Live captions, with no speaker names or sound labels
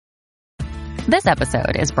This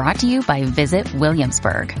episode is brought to you by Visit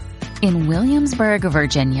Williamsburg. In Williamsburg,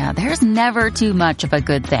 Virginia, there's never too much of a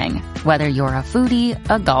good thing. Whether you're a foodie,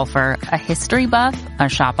 a golfer, a history buff, a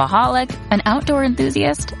shopaholic, an outdoor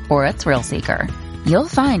enthusiast, or a thrill seeker, you'll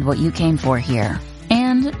find what you came for here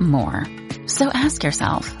and more. So ask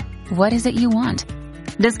yourself, what is it you want?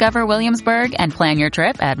 Discover Williamsburg and plan your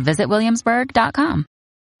trip at visitwilliamsburg.com.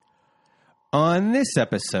 On this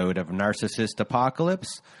episode of Narcissist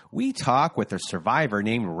Apocalypse, we talk with a survivor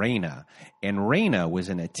named Raina. And Raina was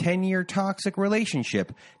in a 10-year toxic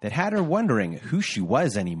relationship that had her wondering who she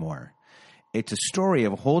was anymore. It's a story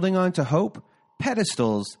of holding on to hope,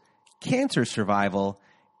 pedestals, cancer survival,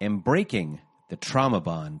 and breaking the trauma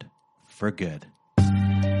bond for good.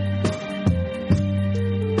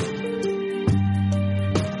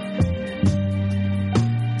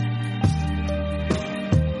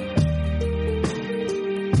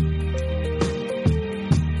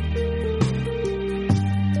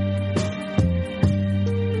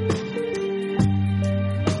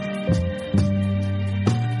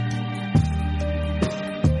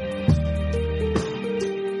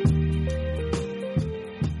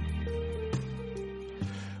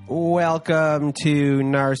 Welcome to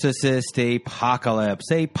Narcissist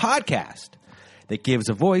Apocalypse, a podcast that gives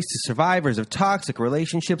a voice to survivors of toxic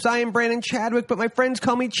relationships. I am Brandon Chadwick, but my friends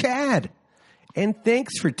call me Chad. And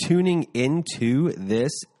thanks for tuning into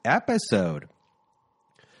this episode.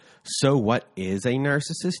 So what is a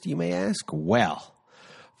narcissist, you may ask? Well,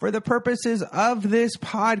 for the purposes of this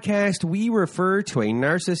podcast, we refer to a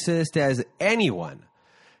narcissist as anyone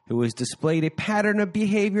who has displayed a pattern of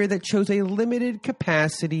behavior that shows a limited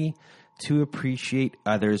capacity to appreciate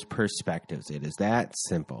others' perspectives. It is that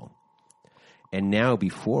simple. And now,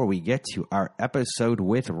 before we get to our episode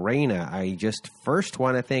with Raina, I just first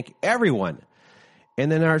want to thank everyone in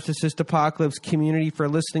the Narcissist Apocalypse community for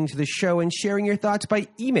listening to the show and sharing your thoughts by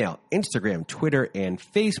email, Instagram, Twitter, and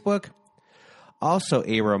Facebook. Also,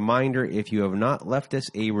 a reminder, if you have not left us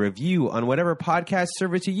a review on whatever podcast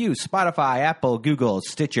service you use, Spotify, Apple, Google,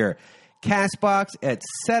 Stitcher, CastBox,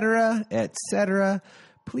 etc.,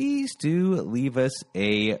 please do leave us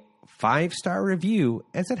a 5-star review,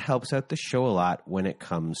 as it helps out the show a lot when it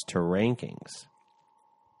comes to rankings.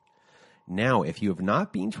 Now, if you have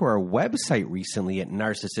not been to our website recently at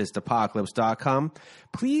narcissistapocalypse.com,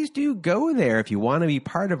 please do go there if you want to be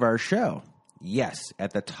part of our show. Yes,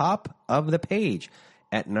 at the top of the page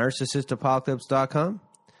at narcissistapocalypse.com,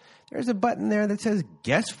 there's a button there that says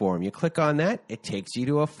Guest Form. You click on that, it takes you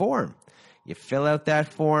to a form. You fill out that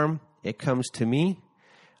form, it comes to me,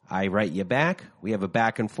 I write you back, we have a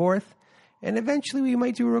back and forth, and eventually we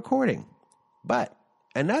might do a recording. But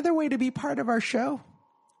another way to be part of our show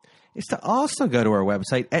is to also go to our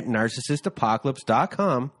website at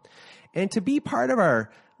narcissistapocalypse.com and to be part of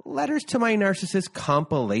our Letters to My Narcissist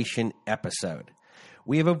compilation episode.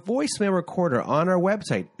 We have a voicemail recorder on our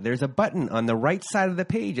website. There's a button on the right side of the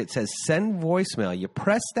page. It says send voicemail. You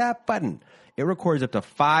press that button. It records up to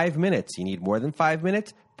 5 minutes. You need more than 5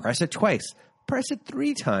 minutes? Press it twice. Press it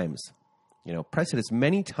 3 times. Press it as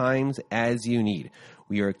many times as you need.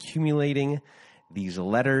 We are accumulating these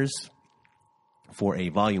letters for a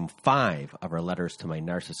volume 5 of our Letters to My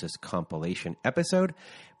Narcissist compilation episode.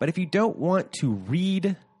 But if you don't want to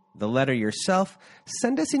read the letter yourself,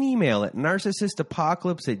 send us an email at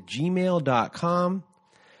narcissistapocalypse@gmail.com.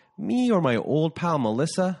 Me or my old pal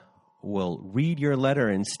Melissa will read your letter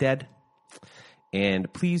instead.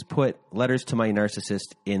 And please put Letters to My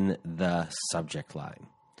Narcissist in the subject line.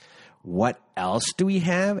 What else do we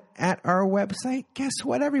have at our website? Guess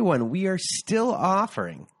what, everyone? We are still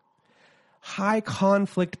offering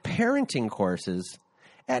high-conflict parenting courses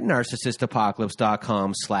at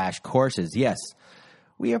narcissistapocalypse.com/courses. Yes,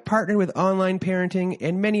 we have partnered with Online Parenting,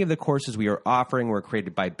 and many of the courses we are offering were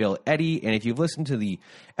created by Bill Eddy. And if you've listened to the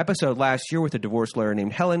episode last year with a divorce lawyer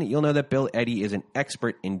named Helen, you'll know that Bill Eddy is an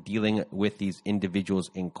expert in dealing with these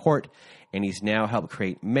individuals in court. And he's now helped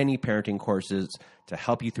create many parenting courses to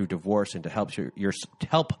help you through divorce and to help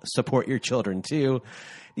help support your children too.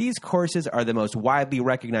 These courses are the most widely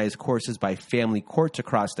recognized courses by family courts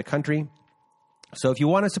across the country. So if you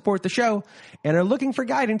want to support the show and are looking for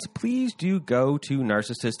guidance, please do go to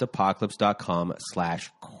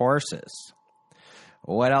narcissistapocalypse.com/courses.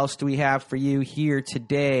 What else do we have for you here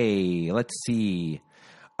today? Let's see.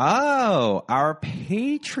 Oh, our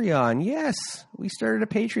Patreon. Yes, we started a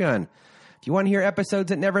Patreon. If you want to hear episodes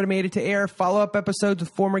that never made it to air, follow-up episodes with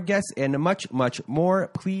former guests, and much, much more,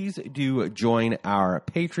 please do join our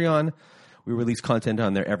Patreon. We release content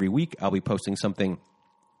on there every week. I'll be posting something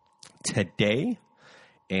today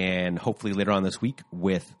and hopefully later on this week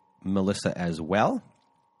with Melissa as well.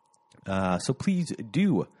 So please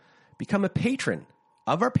do become a patron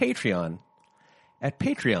of our Patreon at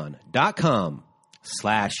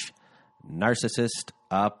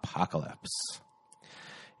patreon.com/narcissistapocalypse.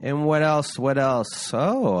 And what else?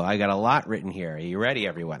 Oh, I got a lot written here. Are you ready,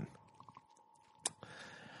 everyone?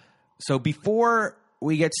 So before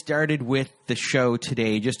we get started with the show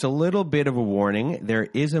today, just a little bit of a warning. There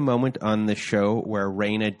is a moment on the show where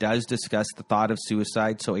Raina does discuss the thought of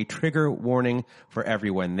suicide, so a trigger warning for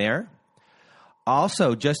everyone there.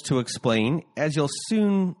 Also, just to explain, as you'll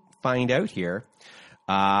soon find out here,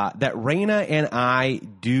 that Raina and I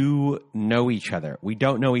do know each other. We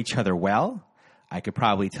don't know each other well. I could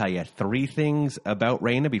probably tell you 3 things about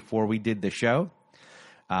Raina before we did the show.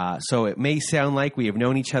 So it may sound like we have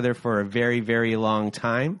known each other for a very, very long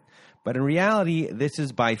time. But in reality, this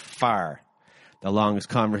is by far the longest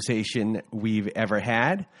conversation we've ever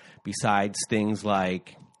had, besides things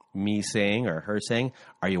like me saying or her saying,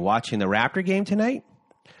 "Are you watching the Raptor game tonight?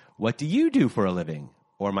 What do you do for a living?"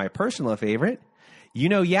 Or my personal favorite, "You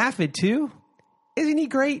know Yafid too? Isn't he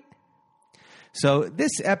great?" So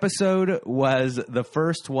this episode was the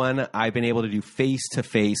first one I've been able to do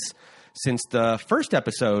face-to-face since the first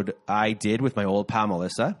episode I did with my old pal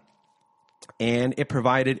Melissa. And it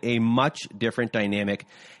provided a much different dynamic,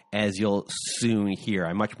 as you'll soon hear.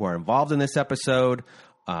 I'm much more involved in this episode.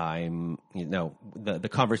 The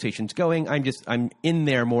conversation's going. I'm in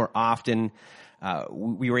there more often.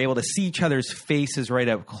 We were able to see each other's faces right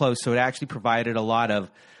up close, so it actually provided a lot of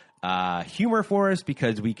humor for us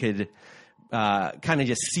because we could kind of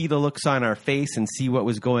just see the looks on our face and see what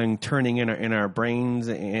was turning in our brains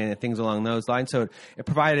and things along those lines. So it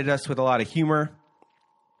provided us with a lot of humor.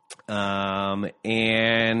 When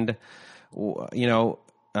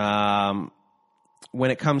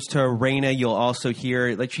it comes to Raina, you'll also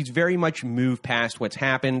hear like she's very much moved past what's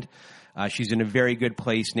happened. She's in a very good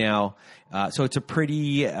place now. So it's a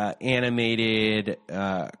pretty animated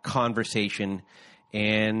conversation.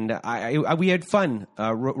 And we had fun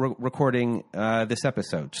recording this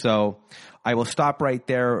episode. So I will stop right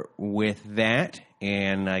there with that.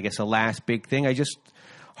 And I guess the last big thing, I just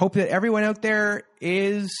hope that everyone out there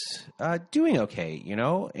is doing okay,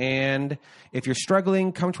 And if you're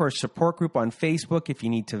struggling, come to our support group on Facebook if you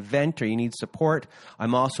need to vent or you need support.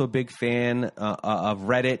 I'm also a big fan of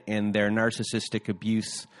Reddit and their narcissistic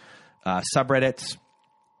abuse subreddits.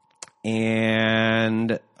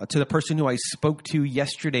 And to the person who I spoke to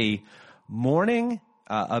yesterday morning,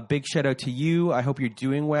 a big shout out to you. I hope you're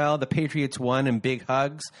doing well. The Patriots won, and big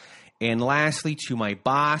hugs. And lastly, to my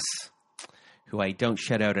boss, who I don't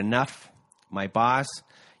shout out enough, my boss,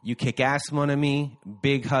 you kick ass, mon ami.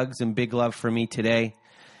 Big hugs and big love for me today.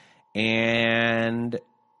 And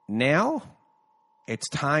now it's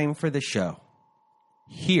time for the show.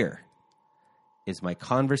 Here is my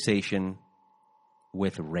conversation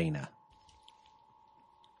with Raina.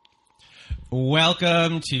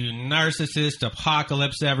 Welcome to Narcissist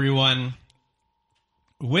Apocalypse, everyone.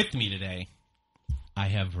 With me today, I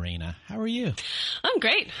have Raina. How are you? I'm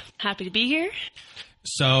great. Happy to be here.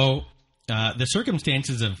 So, the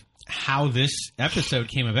circumstances of how this episode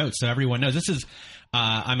came about, so everyone knows, this is,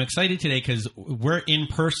 I'm excited today because we're in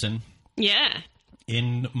person. Yeah.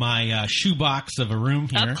 In my shoebox of a room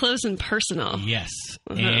here. Up close and personal. Yes.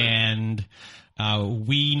 Uh-huh. And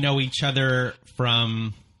we know each other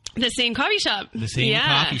from the same coffee shop. The same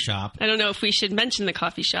coffee shop. I don't know if we should mention the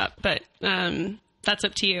coffee shop, but that's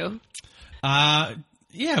up to you.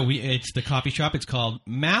 It's the coffee shop. It's called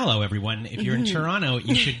Mallow, everyone. If you're in Toronto,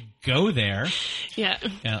 you should go there. Yeah.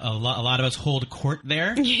 A lot of us hold court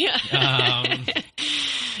there. Yeah.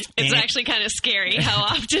 It's actually kind of scary how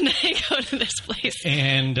often I go to this place.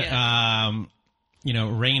 And,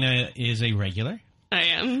 Raina is a regular. I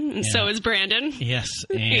am. And so is Brandon. Yes.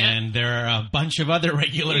 And there are a bunch of other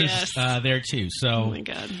regulars there, too. So, oh, my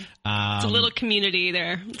God. It's a little community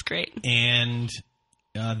there. It's great. And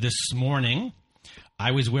this morning,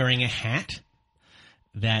 I was wearing a hat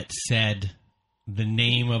that said the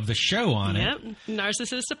name of the show on it. Yep.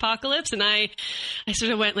 Narcissist Apocalypse. And I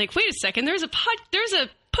sort of went like, wait a second, there's a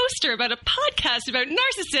poster about a podcast about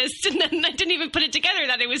narcissists, and then I didn't even put it together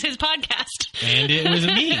that it was his podcast. And it was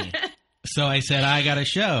me. So I said, I got a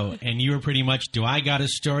show. And you were pretty much, do I got a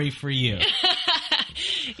story for you?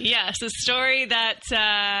 Yes, a story that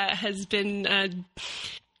has been,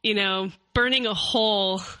 burning a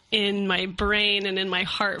hole in my brain and in my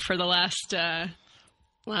heart for the last, I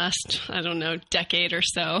don't know, decade or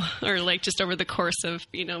so, or like just over the course of,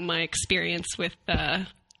 my experience with the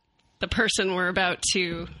person we're about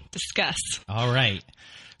to discuss. All right.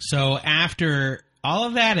 So after all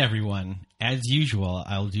of that, everyone, as usual,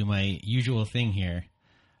 I'll do my usual thing here.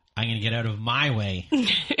 I'm going to get out of my way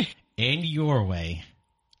and your way.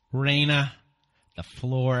 Raina, the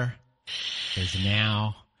floor is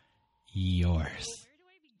now yours.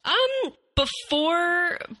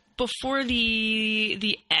 Before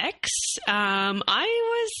the ex, I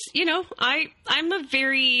was, I'm a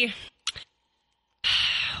very,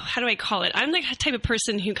 how do I call it? I'm the type of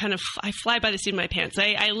person who kind of, I fly by the seat of my pants.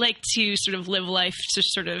 I like to sort of live life to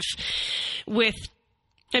sort of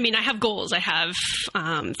I have goals. I have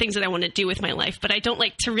things that I want to do with my life, but I don't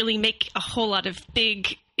like to really make a whole lot of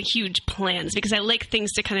big, huge plans because I like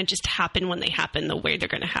things to kind of just happen when they happen, the way they're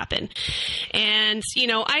going to happen. And,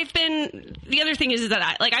 the other thing is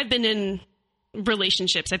that I've been in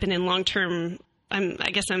relationships. I've been in long-term, I'm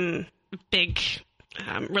a big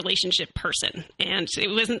relationship person. And it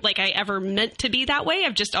wasn't like I ever meant to be that way.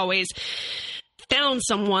 I've just always found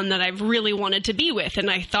someone that I've really wanted to be with. And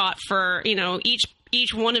I thought for,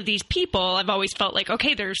 each one of these people, I've always felt like,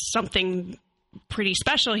 okay, there's something pretty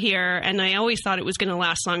special here. And I always thought it was going to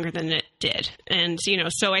last longer than it did. And,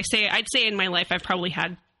 so I'd say in my life, I've probably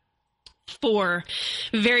had 4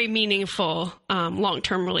 very meaningful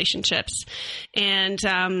long-term relationships, and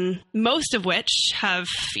most of which have,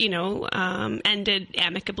 ended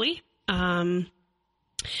amicably.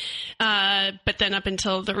 But then up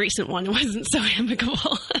until the recent one, it wasn't so amicable.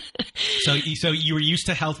 So you were used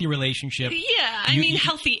to healthy relationships. Yeah,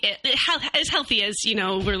 healthy, as healthy as,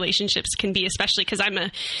 relationships can be, especially because I'm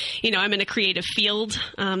in a creative field.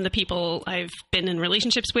 The people I've been in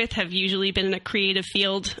relationships with have usually been in a creative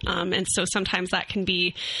field. And so sometimes that can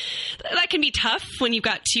be tough when you've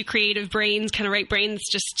got 2 creative brains, kind of right brains,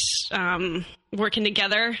 just, working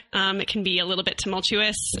together. It can be a little bit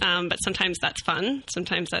tumultuous, but sometimes that's fun.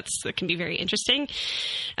 Sometimes it can be very interesting.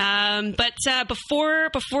 But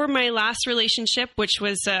before my last relationship, which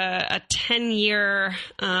was a 10-year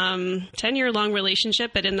long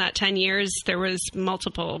relationship, but in that 10 years there was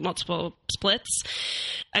multiple splits.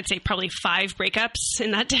 I'd say probably 5 breakups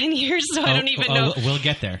in that 10 years. So I don't even know. We'll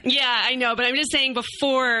get there. Yeah, I know. But I'm just saying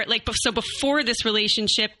before this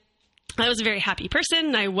relationship, I was a very happy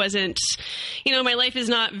person. I wasn't, my life is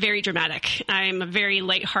not very dramatic. I'm a very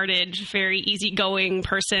lighthearted, very easygoing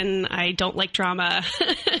person. I don't like drama.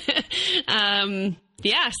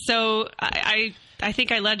 So I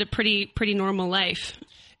think I led a pretty normal life.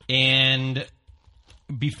 And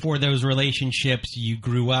before those relationships, you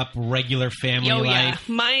grew up regular family life?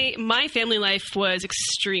 Yeah. My family life was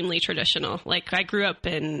extremely traditional. Like, I grew up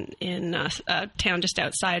in a town just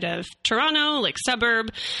outside of Toronto, like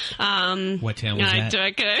suburb. What town was that?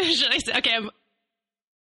 Should I say? Okay.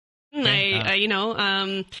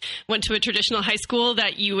 I went to a traditional high school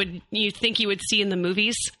that you think you would see in the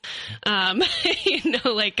movies. What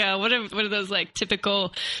are those like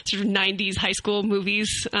typical sort of 90s high school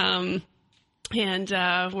movies? And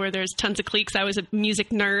where there's tons of cliques. I was a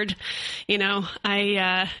music nerd.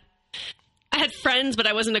 I had friends, but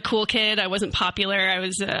I wasn't a cool kid. I wasn't popular. I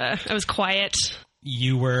was quiet.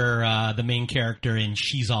 You were the main character in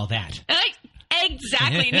She's All That.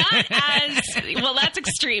 Exactly. Not as well. That's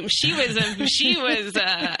extreme. She was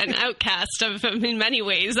an outcast in many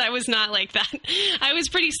ways. I was not like that. I was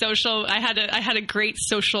pretty social. I had a great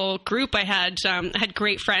social group. I had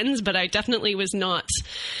great friends, but I definitely was not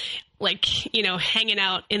like, hanging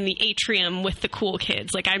out in the atrium with the cool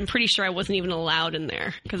kids. Like, I'm pretty sure I wasn't even allowed in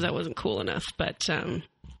there because I wasn't cool enough. But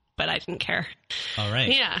I didn't care. All right.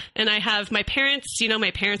 Yeah. And I have my parents,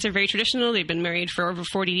 my parents are very traditional. They've been married for over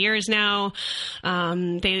 40 years now.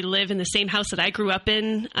 They live in the same house that I grew up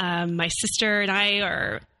in. My sister and I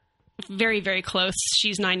are very, very close.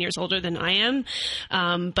 She's 9 years older than I am.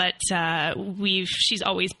 But she's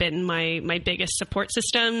always been my biggest support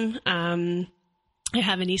system. I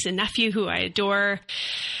have a niece and nephew who I adore,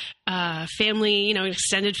 family,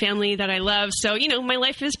 extended family that I love. So, my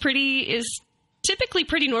life is typically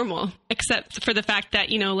pretty normal, except for the fact that,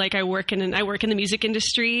 I work in the music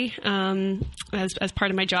industry, as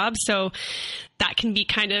part of my job. So that can be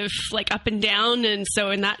kind of like up and down. And so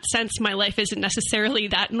in that sense, my life isn't necessarily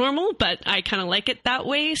that normal, but I kind of like it that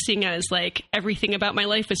way, seeing as like everything about my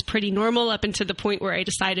life was pretty normal up until the point where I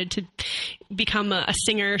decided to become a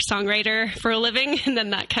singer songwriter for a living. And then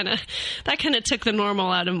that kind of took the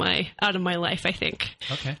normal out of my life, I think.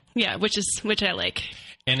 Okay. Yeah. Which I like.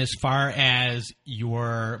 And as far as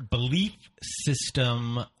your belief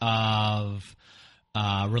system of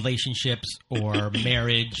relationships or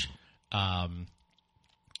marriage,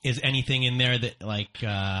 is anything in there that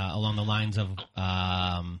along the lines of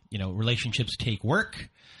relationships take work,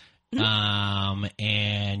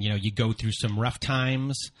 and you go through some rough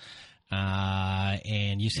times,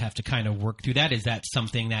 and you just have to kind of work through that. Is that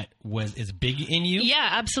something that is big in you? Yeah,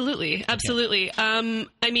 absolutely. Absolutely. Okay.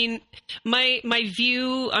 I mean, my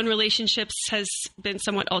view on relationships has been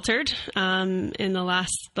somewhat altered, in the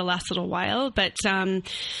last little while, but,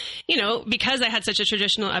 because I had such a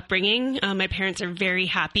traditional upbringing, my parents are very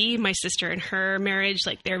happy. My sister and her marriage,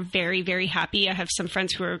 they're very, very happy. I have some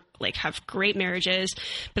friends who are have great marriages,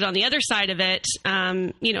 but on the other side of it,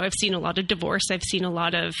 I've seen a lot of divorce. I've seen a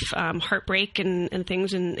lot of, heartbreak and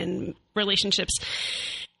things in relationships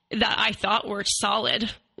that I thought were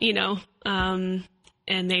solid, and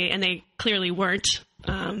they clearly weren't.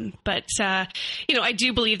 But I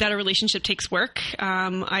do believe that a relationship takes work.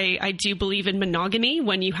 I do believe in monogamy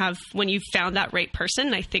when you've found that right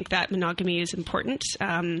person. I think that monogamy is important.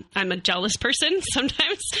 I'm a jealous person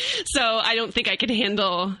sometimes, so I don't think I could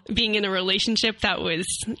handle being in a relationship that was,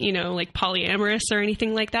 polyamorous or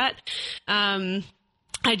anything like that.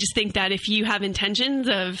 I just think that if you have intentions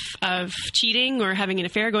of cheating or having an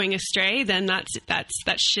affair, going astray, then that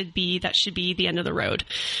should be the end of the road.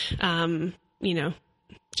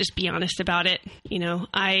 Just be honest about it.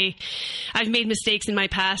 I've made mistakes in my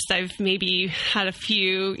past. I've maybe had a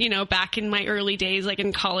few, back in my early days, like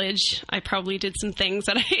in college, I probably did some things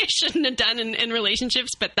that I shouldn't have done in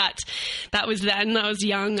relationships, but that was then. I was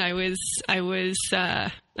young. I was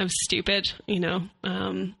stupid,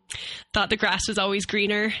 thought the grass was always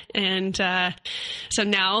greener. And, so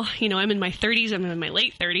now, I'm in my 30s, I'm in my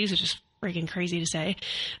late 30s, which is freaking crazy to say.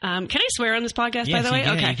 Can I swear on this podcast, yes, by the way?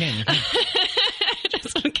 You okay. You can.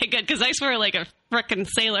 Okay, good, because I swear like a frickin'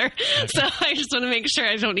 sailor. Okay. So I just want to make sure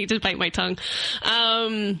I don't need to bite my tongue.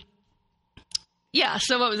 So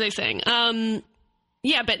what was I saying?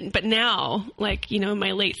 But now, in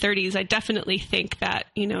my late 30s, I definitely think that,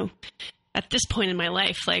 at this point in my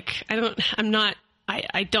life, I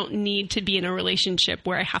don't need to be in a relationship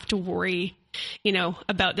where I have to worry,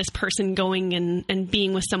 about this person going and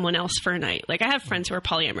being with someone else for a night. I have friends who are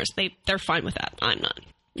polyamorous. They're fine with that. I'm not.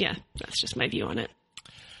 Yeah, that's just my view on it.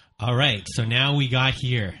 All right. So now we got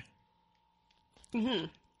here. Mm-hmm.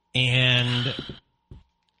 And,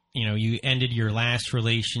 you ended your last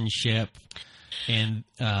relationship and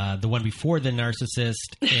the one before the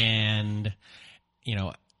narcissist. And,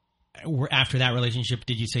 after that relationship,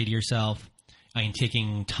 did you say to yourself, I am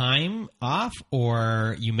taking time off,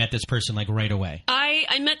 or you met this person right away?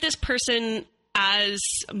 I met this person as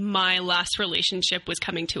my last relationship was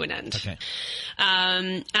coming to an end. Okay.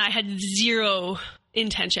 I had zero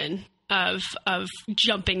intention of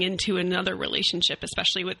jumping into another relationship,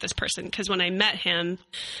 especially with this person. Because when I met him,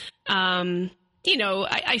 I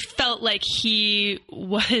felt like he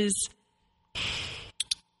wasn't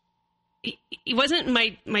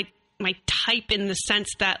my type in the sense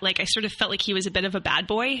that I sort of felt like he was a bit of a bad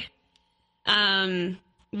boy,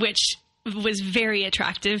 which was very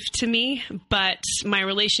attractive to me, but my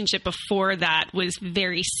relationship before that was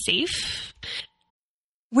very safe.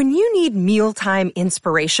 When you need mealtime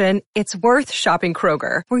inspiration, it's worth shopping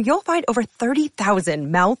Kroger, where you'll find over 30,000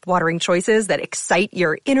 mouth-watering choices that excite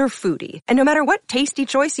your inner foodie. And no matter what tasty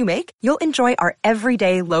choice you make, you'll enjoy our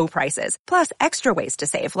everyday low prices, plus extra ways to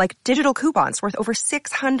save, like digital coupons worth over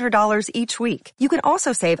 $600 each week. You can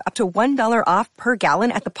also save up to $1 off per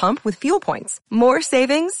gallon at the pump with fuel points. More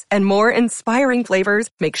savings and more inspiring flavors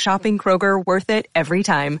make shopping Kroger worth it every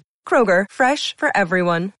time. Kroger, fresh for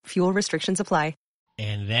everyone. Fuel restrictions apply.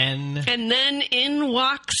 And then in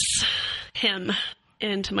walks him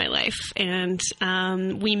into my life. And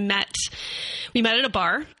we met at a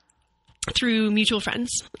bar through mutual friends.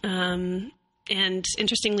 And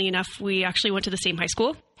interestingly enough, we actually went to the same high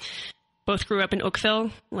school. Both grew up in Oakville,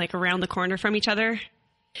 around the corner from each other.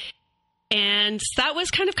 And that was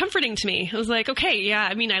kind of comforting to me. I was like, okay, yeah.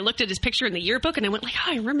 I mean, I looked at his picture in the yearbook and I went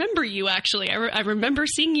I remember you actually. I remember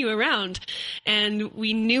seeing you around, and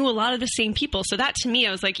we knew a lot of the same people. So that to me,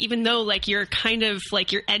 I was like, even though you're kind of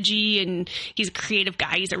you're edgy and he's a creative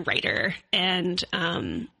guy, he's a writer. And,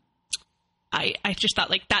 I just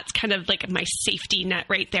thought that's kind of my safety net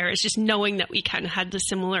right there, is just knowing that we kind of had the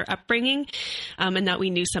similar upbringing, and that we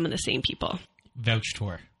knew some of the same people. Vouched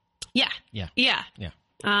for. Yeah. Yeah. Yeah. Yeah.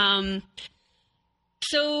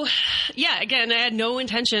 So yeah, again, I had no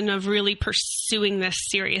intention of really pursuing this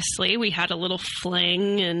seriously. We had a little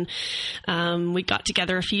fling and, we got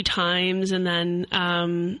together a few times, and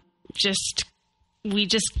then, we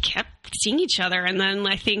just kept seeing each other. And then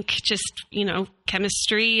I think just,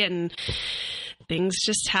 chemistry and things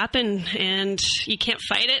just happen, and you can't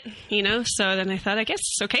fight it, So then I thought, I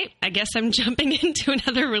guess I'm jumping into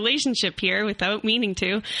another relationship here without meaning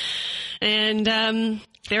to. And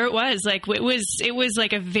there it was. Like it was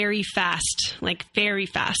like a very fast.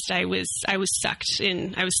 I was sucked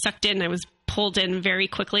in. I was pulled in very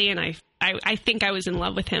quickly, and I think I was in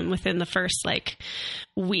love with him within the first like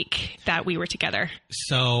week that we were together.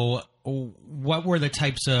 So what were the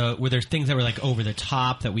types of, were there things that were like over the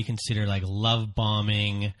top that we consider like love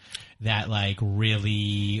bombing that like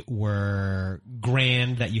really were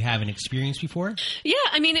grand that you haven't experienced before? Yeah.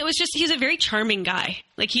 I mean, it was just, he's a very charming guy.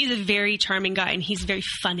 Like he's a very charming guy, and he's very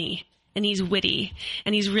funny, and he's witty,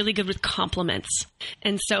 and he's really good with compliments.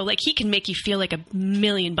 And so like he can make you feel like $1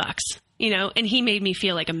 million, you know, and he made me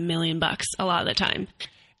feel like $1 million a lot of the time.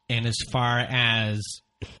 And as far as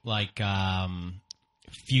like,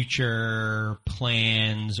 future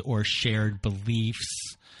plans or shared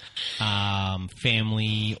beliefs,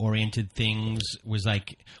 family oriented things, was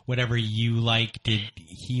like whatever you like, did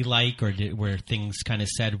he like, or were things kind of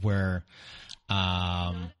said where,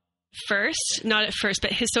 first, not at first,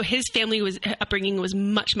 but his family upbringing was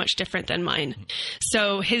much, much different than mine.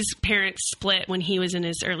 So his parents split when he was in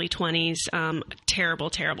his early 20s. Terrible,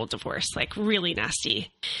 terrible divorce, like really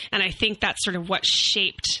nasty. And I think that's sort of what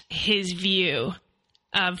shaped his view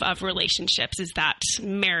of relationships, is that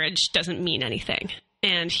marriage doesn't mean anything.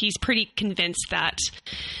 And he's pretty convinced that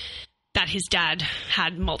his dad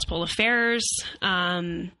had multiple affairs.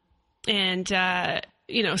 You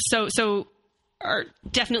know, so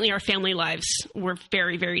definitely our family lives were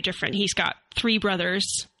very, very different. He's got 2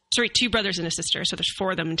 brothers and a sister. So there's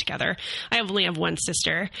 4 of them together. I only have 1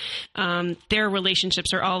 sister. Their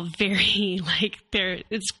relationships are all very like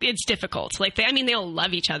it's difficult. Like they all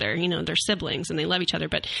love each other, you know, they're siblings and they love each other,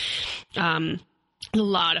 but, a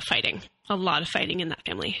lot of fighting in that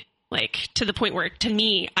family, like to the point where to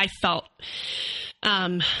me, I felt,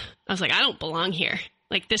 I was like, I don't belong here.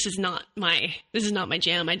 Like, this is not my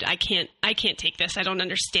jam. I can't take this. I don't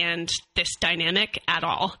understand this dynamic at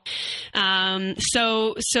all.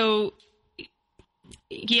 So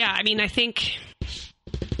yeah, I mean, I think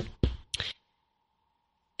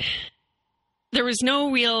there was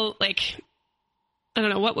no real, like, I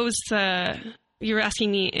don't know, what was you were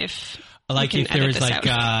asking me if there was like,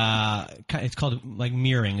 it's called like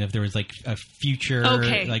mirroring, if there was like a future,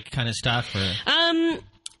 like kind of stuff, or...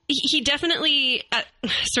 He definitely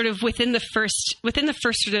sort of within the first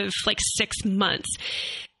sort of like 6 months,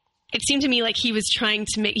 it seemed to me like he was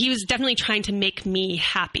definitely trying to make me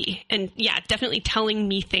happy, and yeah, definitely telling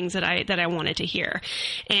me things that I wanted to hear.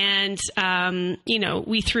 And, you know,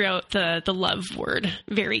 we threw out the love word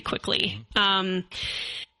very quickly. Yeah,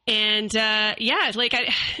 like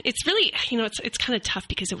it's really, you know, it's kind of tough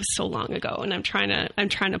because it was so long ago, and I'm trying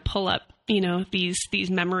to pull up, you know, these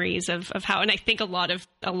memories of how, and I think a lot of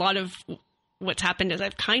what's happened is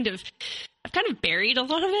I've kind of buried a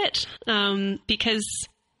lot of it, because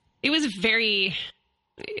it was very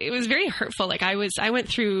hurtful. Like I went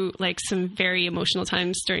through like some very emotional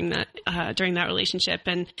times during that relationship,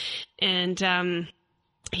 and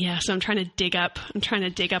yeah, so I'm trying to dig up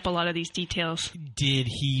a lot of these details. Did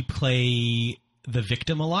he play the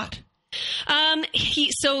victim a lot?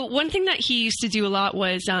 So one thing that he used to do a lot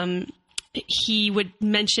was, he would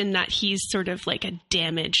mention that he's sort of like a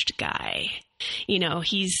damaged guy. You know,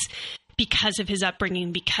 he's, because of his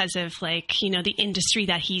upbringing, because of like, you know, the industry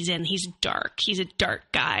that he's in, he's dark. He's a dark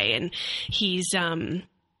guy, and he's,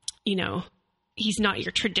 you know, he's not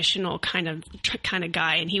your traditional kind of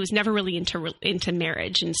guy, and he was never really into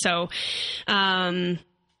marriage. And so, when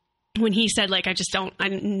he said like,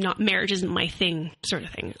 marriage isn't my thing, sort of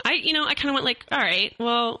thing, I kind of went like, all right,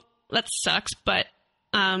 well, that sucks, but,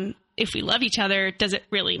 if we love each other, does it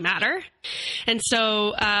really matter? And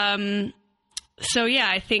so, yeah,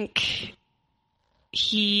 I think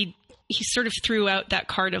he sort of threw out that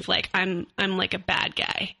card of like, I'm like a bad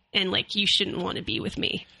guy, and like, you shouldn't want to be with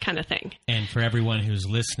me, kind of thing. And for everyone who's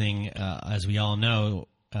listening, as we all know,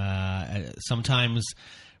 sometimes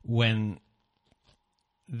when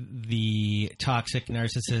the toxic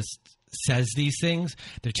narcissist says these things,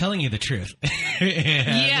 they're telling you the truth.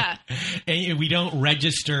 Yeah. And you don't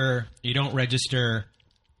register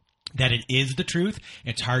that it is the truth.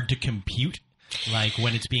 It's hard to compute, like,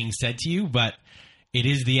 when it's being said to you, but it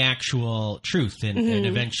is the actual truth. And, and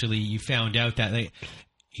eventually you found out that, like,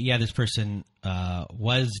 yeah, this person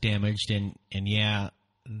was damaged, and yeah,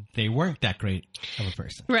 they weren't that great of a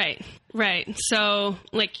person. Right. So,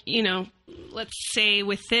 like, you know, let's say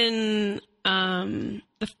within 6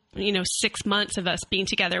 months of us being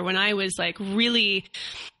together, when I was like really,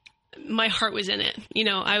 my heart was in it. You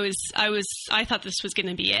know, I thought this was going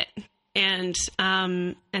to be it. And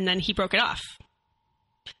then he broke it off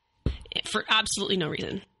for absolutely no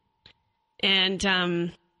reason.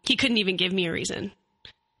 And he couldn't even give me a reason.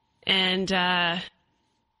 And, so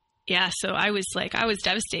I was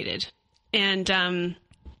devastated. And,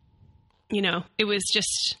 it was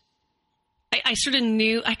just, I sort of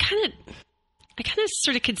knew, I kind of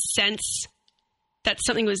sort of could sense that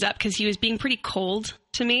something was up because he was being pretty cold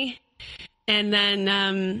to me. And then,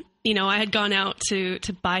 I had gone out to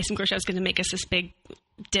buy some groceries. I was going to make us this big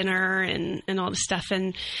dinner and all this stuff.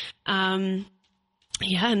 And, and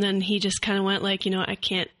then he just kind of went like, I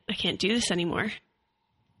can't do this anymore.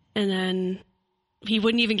 And then he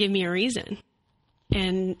wouldn't even give me a reason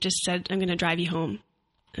and just said, I'm going to drive you home.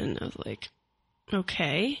 And I was like,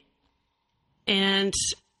 okay. And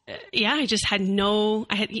I just had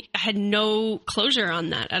I had no closure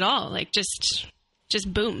on that at all. Like just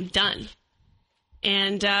boom, done.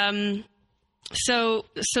 And, so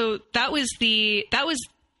that was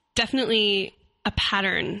definitely a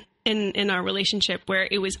pattern in our relationship where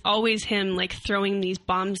it was always him like throwing these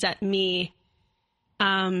bombs at me,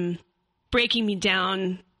 breaking me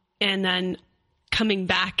down, and then coming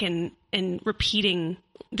back and repeating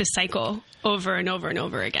the cycle over and over and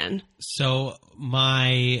over again. So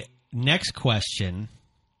my next question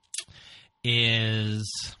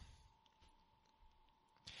is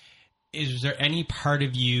there any part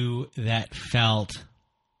of you that felt,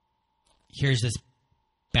 here's this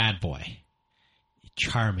bad boy,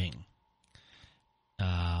 charming,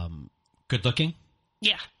 good looking?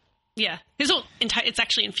 Yeah. Yeah. It's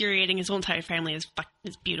actually infuriating. His whole entire family is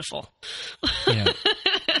beautiful. Yeah.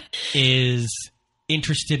 Is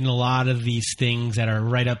interested in a lot of these things that are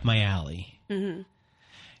right up my alley. Mm-hmm.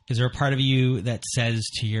 Is there a part of you that says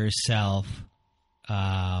to yourself,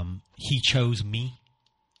 he chose me?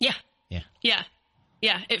 Yeah. Yeah. Yeah.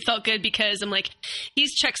 Yeah. It felt good because I'm like, he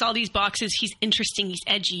checks all these boxes. He's interesting. He's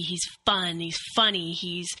edgy. He's fun. He's funny.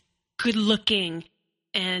 He's good looking.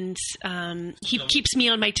 And he keeps me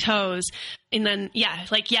on my toes. And then, he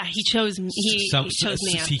chose me. He chose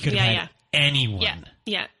me. He could have had anyone. Yeah.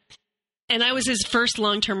 Yeah. And I was his first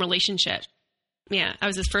long-term relationship. Yeah. I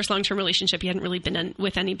was his first long-term relationship. He hadn't really been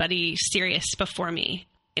with anybody serious before me,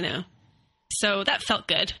 So that felt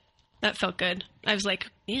good. I was like,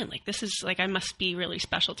 man, like this is like, I must be really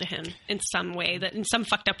special to him in some way, that in some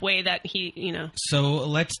fucked up way that he, So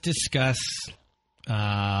let's discuss,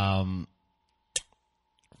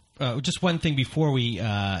 just one thing before we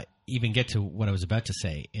even get to what I was about to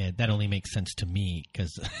say. That only makes sense to me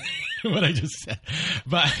because what I just said.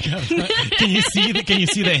 But can you see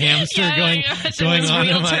the hamster going on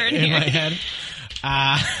in my head?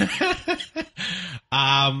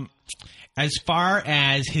 As far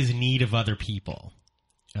as his need of other people,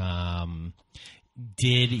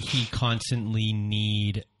 did he constantly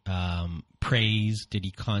need praise? Did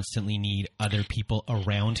he constantly need other people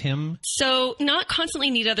around him? So not constantly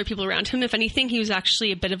need other people around him. If anything, he was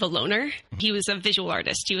actually a bit of a loner. He was a visual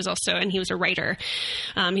artist. He was a writer.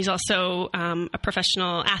 He's also a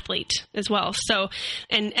professional athlete as well. So,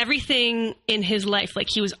 and everything in his life, like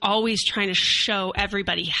he was always trying to show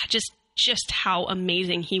everybody just how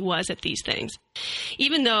amazing he was at these things.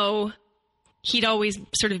 Even though he'd always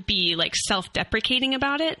sort of be like self-deprecating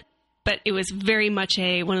about it. But it was very much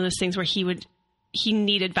one of those things where he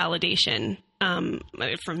needed validation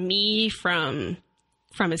from me, from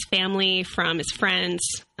his family, from his friends.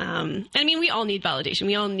 I mean, we all need validation.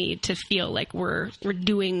 We all need to feel like we're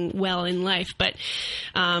doing well in life. But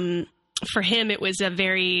for him, it was a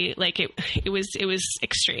very it was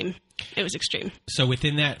extreme. It was extreme. So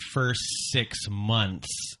within that first 6 months,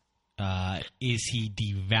 is he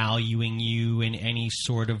devaluing you in any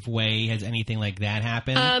sort of way? Has anything like that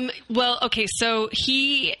happened? Well, okay. So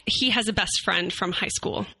he has a best friend from high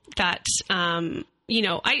school that,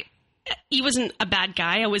 he wasn't a bad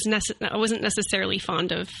guy. I wasn't necessarily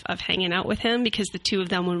fond of hanging out with him because the two of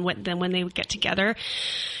them, when they would get together,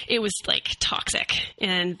 it was like toxic,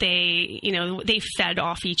 and they fed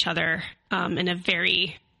off each other, in a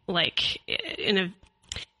very in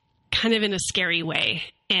a scary way.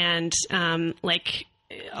 And,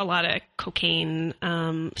 a lot of cocaine,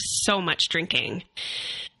 so much drinking.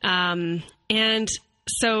 And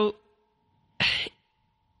so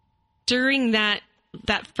during that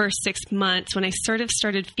first 6 months, when I sort of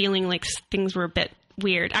started feeling like things were a bit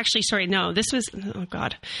weird, actually, sorry, no, this was, oh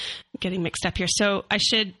God, I'm getting mixed up here. So I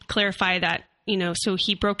should clarify that, so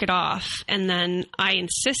he broke it off. And then I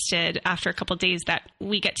insisted after a couple of days that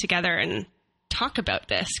we get together and talk about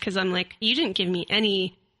this. 'Cause I'm like, you didn't give me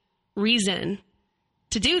any reason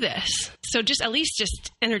to do this. So at least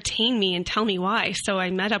entertain me and tell me why. So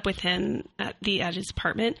I met up with him at his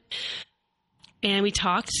apartment and we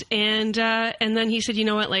talked, and then he said, you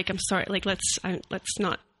know what, I'm sorry, let's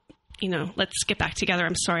not, let's get back together.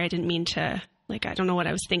 I'm sorry. I didn't mean to Like, I don't know what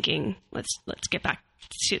I was thinking. Let's get back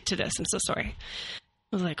to this. I'm so sorry.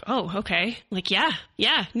 I was like, oh, okay. Like, yeah,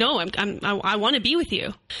 no, I want to be with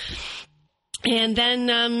you. And then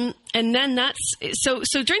that's so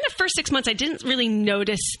during the first 6 months, I didn't really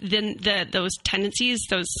notice those tendencies,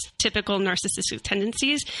 those typical narcissistic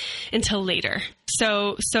tendencies, until later.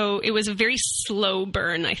 So it was a very slow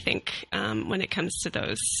burn, I think, when it comes to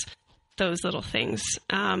those little things.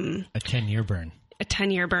 A 10-year burn. A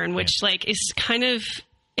 10-year burn, which like is kind of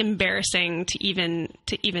embarrassing to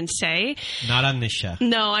even say. Not on this show.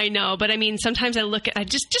 No, I know, but I mean, sometimes I look at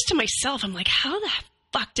just to myself, I'm like, how the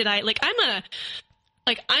fuck did I, like, I'm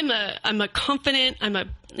a confident, I'm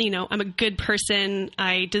a good person.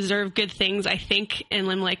 I deserve good things, I think.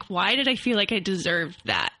 And I'm like, why did I feel like I deserved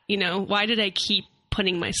that? Why did I keep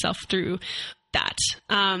putting myself through that?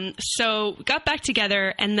 So got back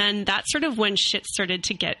together, and then that's sort of when shit started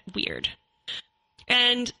to get weird.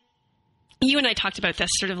 And you and I talked about this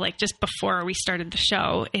sort of like just before we started the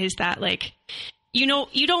show, is that like, you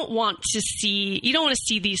don't want to see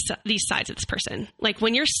these sides of this person. Like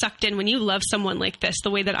when you're sucked in, when you love someone like this, the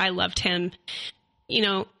way that I loved him,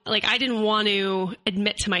 like I didn't want to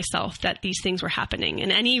admit to myself that these things were happening,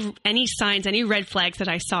 and any signs, any red flags that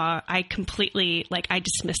I saw, I completely, like, I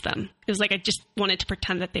dismissed them. It was like, I just wanted to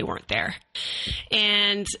pretend that they weren't there.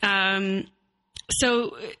 And,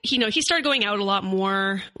 so, he started going out a lot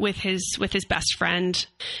more with his best friend,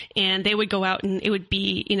 and they would go out, and it would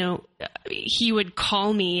be, he would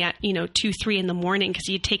call me at, 2-3 in the morning, cause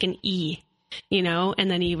he had taken E,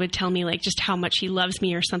 and then he would tell me like just how much he loves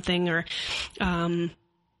me or something, or,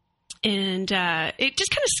 and it just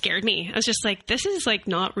kind of scared me. I was just like, this is like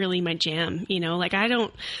not really my jam, like I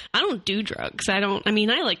don't do drugs. I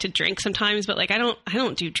like to drink sometimes, but like I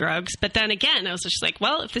don't do drugs. But then again, I was just like,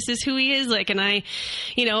 well, if this is who he is, like, and I,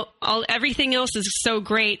 everything else is so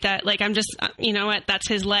great that like, I'm just, what, that's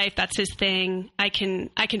his life, that's his thing. I can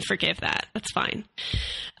forgive that. That's fine.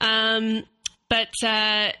 But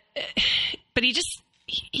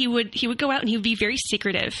he would go out, and he would be very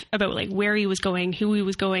secretive about like where he was going, who he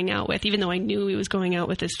was going out with, even though I knew he was going out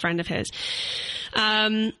with this friend of his.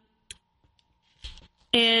 And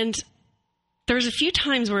there was a few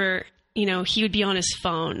times where, he would be on his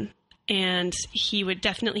phone, and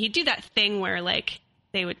he'd do that thing where like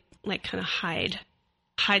they would like kind of hide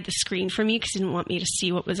the screen from me, because he didn't want me to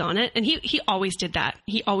see what was on it. And he always did that.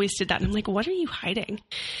 And I'm like, what are you hiding?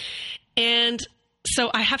 And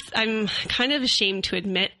so I'm kind of ashamed to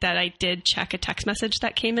admit that I did check a text message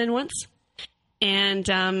that came in once. And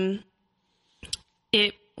there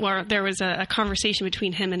was a conversation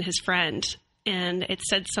between him and his friend, and it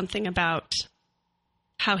said something about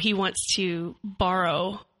how he wants to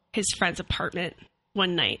borrow his friend's apartment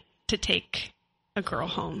one night to take a girl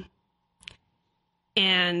home.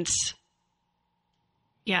 And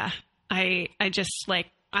yeah, I just like,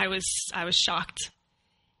 I was shocked.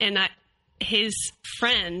 And his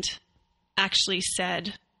friend actually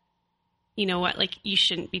said, you know what, like you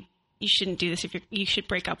shouldn't do this. You should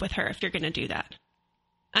break up with her if you're going to do that.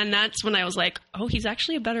 And that's when I was like, oh, he's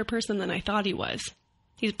actually a better person than I thought he was.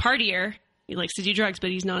 He's a partier. He likes to do drugs, but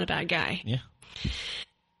he's not a bad guy. Yeah.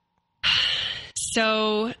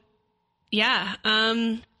 So, yeah. Go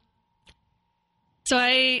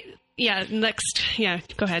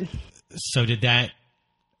ahead. So did that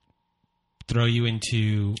throw you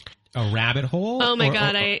into a rabbit hole? Oh my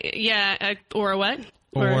God. Or what?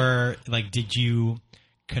 Or like, did you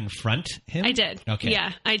confront him? I did. Okay.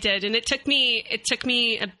 Yeah, I did. And it took me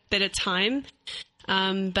a bit of time.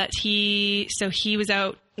 But he was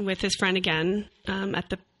out with his friend again, at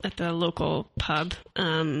the local pub.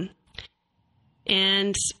 And,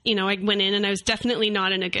 I went in, and I was definitely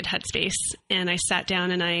not in a good headspace. And I sat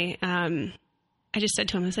down, and I just said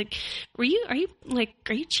to him, I was like, are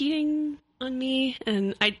you cheating on me?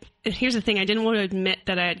 And here's the thing, I didn't want to admit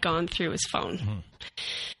that I had gone through his phone. Mm-hmm.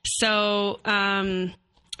 So, I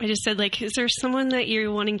just said, like, is there someone that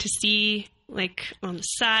you're wanting to see, like, on the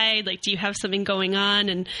side? Like, do you have something going on?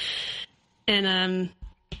 And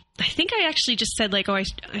I think I actually just said, like, oh, I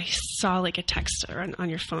saw, like, a text on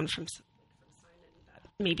your phone from Simon that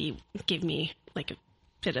maybe gave me, like, a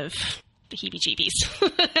bit of the heebie-jeebies.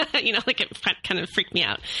 Like, it kind of freaked me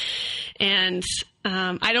out. And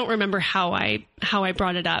I don't remember how I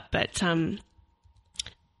brought it up, but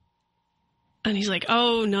and he's like,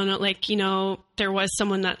 oh, no, like, there was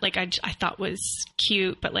someone that, like, I thought was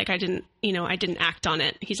cute, but, like, I didn't act on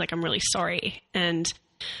it. He's like, I'm really sorry. And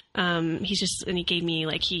he gave me,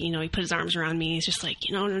 like, he put his arms around me. He's just like,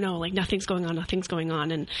 no, like, nothing's going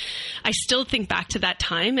on. And I still think back to that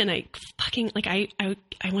time, and I fucking, like, I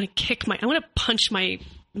want to punch my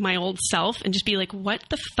my old self and just be like, what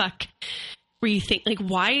the fuck were you think? Like,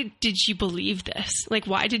 why did you believe this? Like,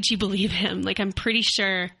 why did you believe him? Like, I'm pretty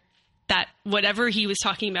sure that whatever he was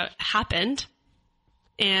talking about happened.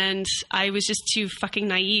 And I was just too fucking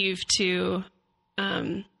naive to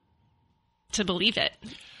believe it.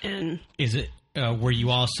 And is it, were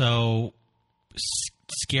you also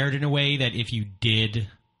scared in a way that if you did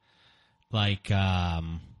like,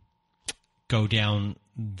 go down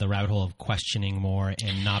the rabbit hole of questioning more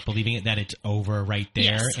and not believing it, that it's over right there?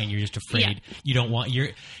 Yes. And you're just afraid you don't want,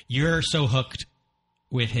 you're so hooked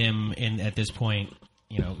with him at this point,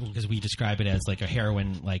 you know, because we describe it as like a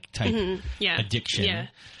heroin like type addiction,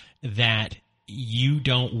 that you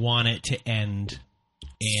don't want it to end.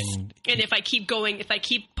 And if I keep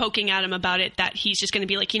poking at him about it, that he's just going to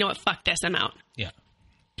be like, you know what, fuck this, I'm out. Yeah.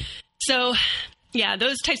 So yeah,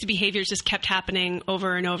 those types of behaviors just kept happening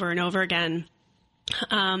over and over and over again.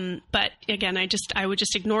 But again, I would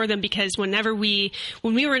just ignore them, because when we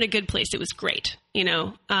were in a good place, it was great. You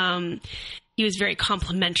know, he was very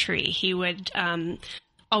complimentary. He would,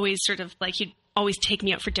 always sort of like, he'd always take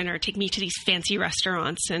me out for dinner, take me to these fancy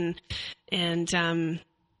restaurants. So I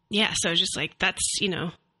was just like, that's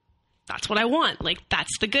what I want. Like,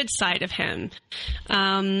 that's the good side of him.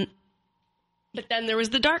 But then there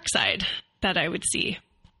was the dark side that I would see.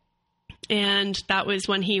 And that was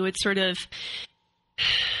when he would sort of,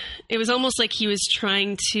 it was almost like he was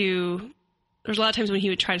trying to, there was a lot of times when he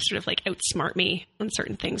would try to sort of like outsmart me on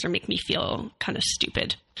certain things or make me feel kind of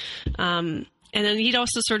stupid. And then he'd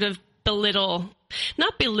also sort of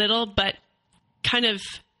not belittle, but kind of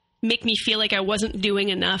make me feel like I wasn't doing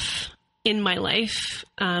enough in my life,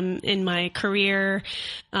 in my career,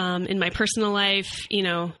 in my personal life, you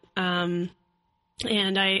know. And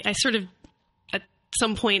I sort of, at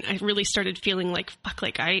some point, I really started feeling like, fuck,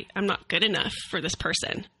 like I'm not good enough for this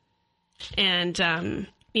person. And,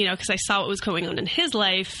 you know, because I saw what was going on in his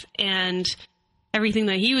life, and everything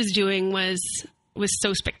that he was doing was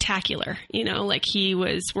so spectacular, you know, like he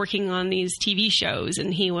was working on these TV shows,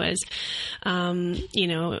 and he was, you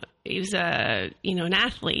know, he was an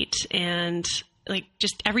athlete, and like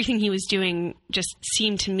just everything he was doing just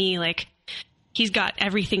seemed to me like he's got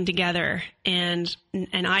everything together, and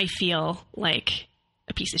I feel like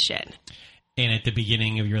a piece of shit. And at the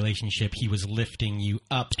beginning of your relationship, he was lifting you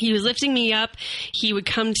up. He was lifting me up. He would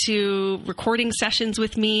come to recording sessions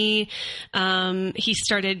with me. He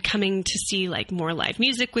started coming to see like more live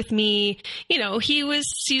music with me. You know, he was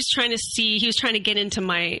trying to get into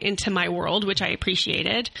my world, which I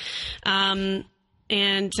appreciated. And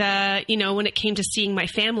you know, when it came to seeing my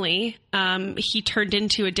family, he turned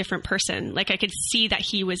into a different person. Like I could see that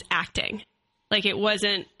he was acting. Like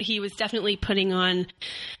he was definitely putting on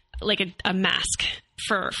like a mask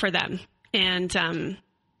for them. And,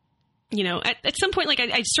 you know, at some point, like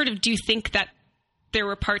I sort of do think that there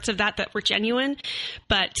were parts of that were genuine,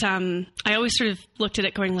 but, I always sort of looked at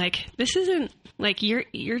it going like, this isn't like,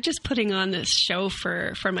 you're just putting on this show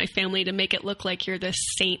for my family to make it look like you're this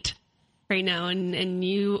saint right now. And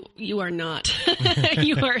you are not,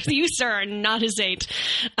 you sir are not a saint.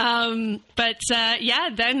 But, yeah,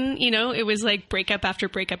 then, you know, it was like breakup after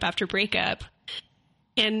breakup after breakup.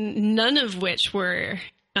 And none of which were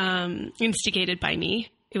instigated by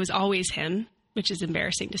me. It was always him, which is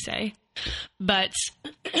embarrassing to say. But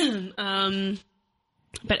every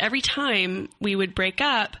time we would break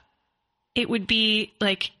up, it would be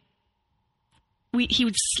like he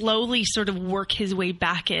would slowly sort of work his way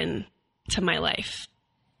back in to my life,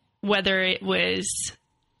 whether it was,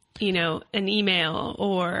 you know, an email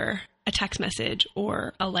or a text message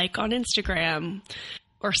or a like on Instagram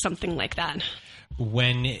or something like that.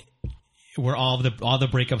 When were all the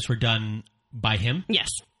breakups were done by him? Yes.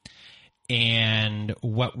 And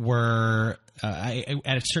what were at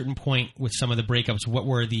a certain point with some of the breakups, what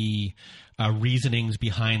were the reasonings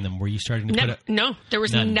behind them? Were you starting to No, there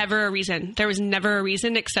was never a reason. There was never a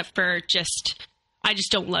reason except for I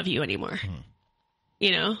just don't love you anymore.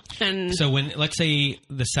 You know? And so when, let's say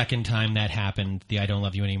the second time that happened, the I don't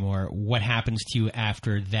love you anymore, what happens to you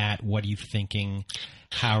after that? What are you thinking?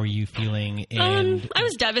 How are you feeling? And I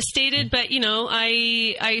was devastated, but you know,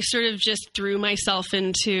 I sort of just threw myself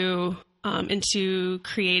into the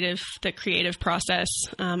creative process.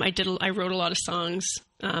 I wrote a lot of songs,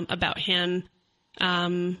 about him,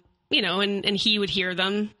 you know, and he would hear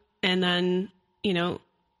them. And then, you know,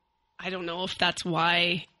 I don't know if that's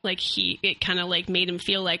why, like it kind of like made him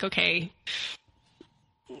feel like, okay,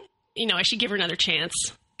 you know, I should give her another chance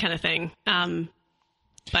kind of thing.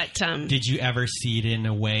 But did you ever see it in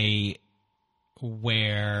a way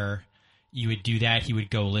where you would do that? He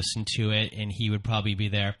would go listen to it and he would probably be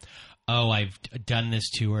there. oh, I've done this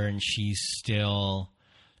to her and she's still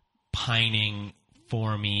pining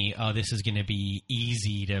for me. Oh, this is going to be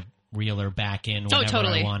easy to reel her back in whenever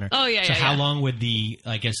I want her. Oh, yeah, So yeah, how yeah. long would the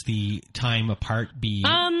time apart be?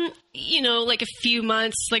 Like a few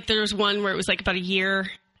months. Like there was one where it was like about a year.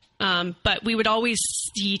 But we would always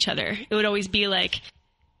see each other. It would always be like,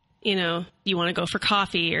 you want to go for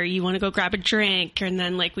coffee or you want to go grab a drink, and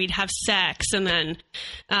then like we'd have sex, and then,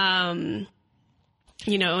 and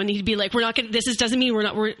he'd be like, doesn't mean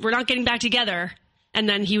we're not getting back together. And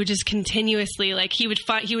then he would just continuously, like, he would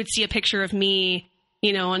see a picture of me,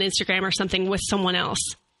 on Instagram or something with someone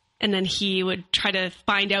else. And then he would try to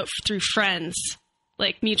find out through friends,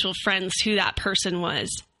 like mutual friends, who that person was.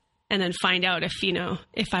 And then find out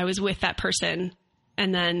if I was with that person.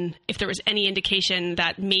 And then if there was any indication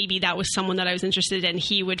that maybe that was someone that I was interested in,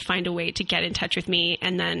 he would find a way to get in touch with me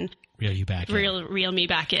and then reel you back reel me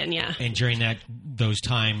back in. Yeah. And during those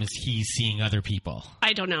times, he's seeing other people.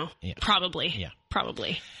 I don't know. Yeah. Probably. Yeah.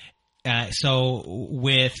 Probably. So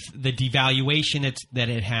with the devaluation that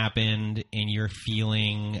had happened and you're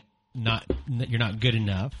feeling you're not good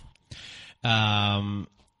enough,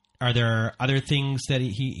 are there other things that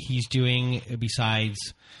he's doing besides,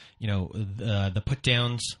 the put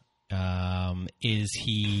downs? Is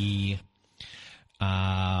he,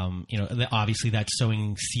 obviously that's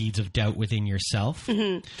sowing seeds of doubt within yourself.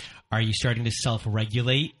 Mm-hmm. Are you starting to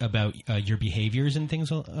self-regulate about your behaviors and things?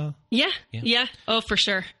 Yeah. Oh, for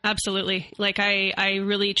sure. Absolutely. Like I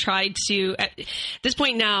really tried to, at this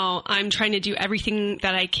point now, I'm trying to do everything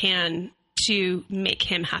that I can to make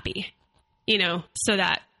him happy, so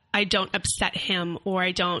that I don't upset him or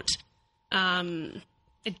I don't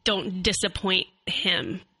disappoint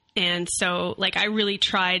him. And so like, I really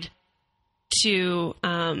tried to,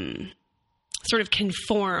 sort of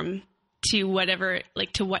conform to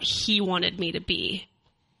to what he wanted me to be.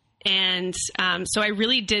 And, so I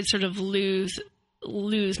really did sort of lose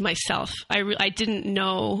myself. I didn't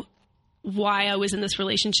know why I was in this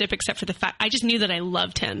relationship, except for the fact I just knew that I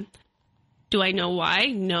loved him. Do I know why?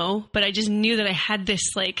 No, but I just knew that I had this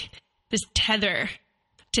tether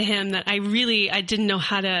to him that I didn't know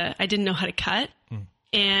how to cut. Mm.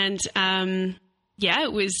 And,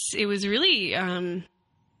 it was really,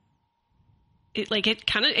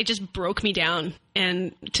 it just broke me down,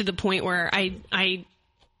 and to the point where I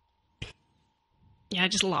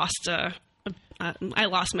just lost, I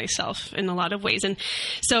lost myself in a lot of ways. And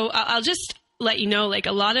so I'll just let you know, like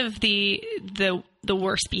a lot of the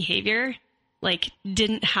worst behavior, like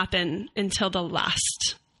didn't happen until the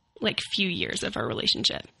last few years of our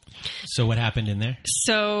relationship. So what happened in there?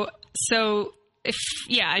 So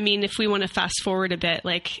if we want to fast forward a bit,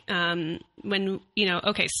 in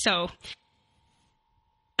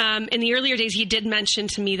the earlier days, he did mention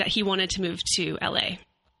to me that he wanted to move to LA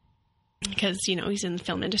because, he's in the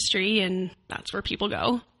film industry and that's where people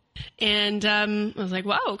go. And, I was like,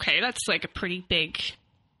 wow, okay, that's like a pretty big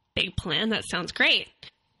plan. That sounds great.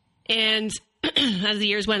 And as the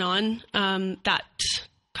years went on, that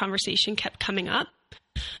conversation kept coming up.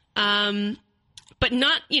 But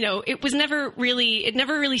not, it never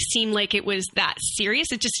really seemed like it was that serious.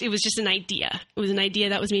 It was just an idea. It was an idea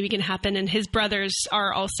that was maybe going to happen. And his brothers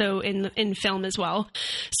are also in film as well.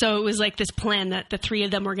 So it was like this plan that the three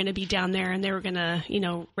of them were going to be down there and they were going to,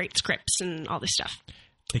 write scripts and all this stuff.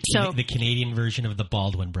 The Canadian version of the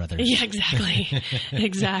Baldwin brothers. Yeah, exactly.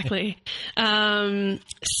 Exactly.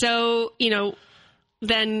 So,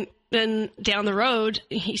 then down the road,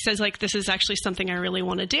 he says this is actually something I really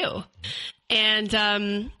want to do.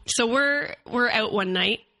 And, so we're out one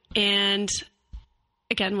night and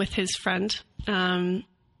again with his friend, and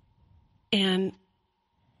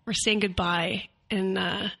we're saying goodbye.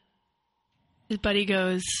 And, his buddy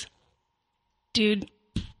goes, dude,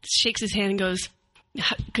 shakes his hand and goes,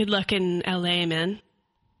 good luck in LA, man.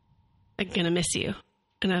 I'm going to miss you.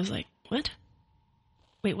 And I was like, what?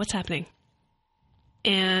 Wait, what's happening?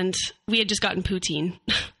 And we had just gotten poutine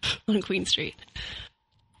on Queen Street.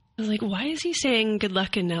 I was like, why is he saying good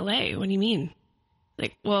luck in LA? What do you mean?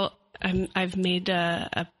 Like, well, I've made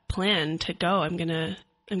a plan to go. I'm gonna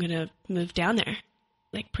move down there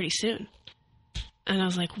pretty soon. And I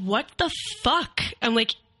was like, what the fuck? I'm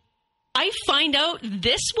like, I find out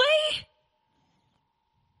this way?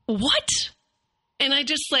 What? And I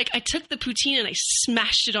just I took the poutine and I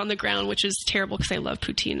smashed it on the ground, which was terrible because I love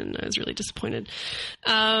poutine and I was really disappointed.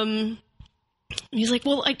 He's like,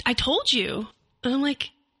 well, I told you. And I'm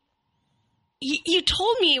like, you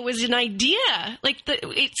told me it was an idea.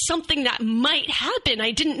 It's something that might happen.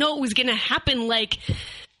 I didn't know it was going to happen like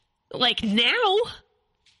now.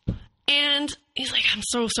 And he's like, I'm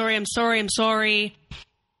so sorry. I'm sorry.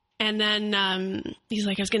 And then he's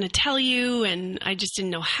like, I was going to tell you, and I just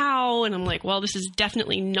didn't know how. And I'm like, well, this is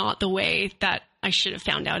definitely not the way that I should have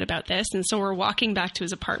found out about this. And so we're walking back to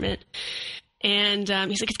his apartment, and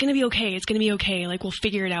he's like, it's going to be okay. It's going to be okay. Like, we'll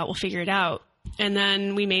figure it out. We'll figure it out. And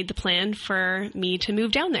then we made the plan for me to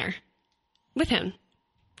move down there with him.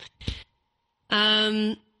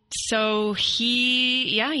 So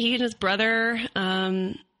he and his brother,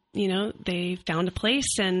 they found a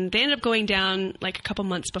place, and they ended up going down like a couple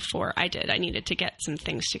months before I did. I needed to get some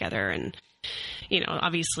things together, and,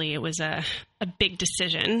 obviously it was a big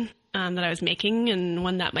decision that I was making, and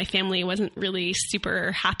one that my family wasn't really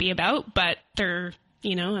super happy about, but they're,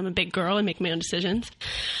 I'm a big girl. I make my own decisions.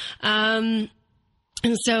 And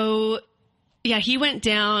so, yeah, he went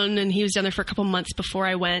down, and he was down there for a couple months before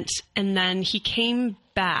I went. And then he came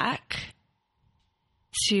back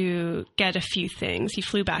to get a few things. He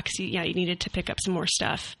flew back because he needed to pick up some more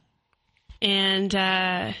stuff. And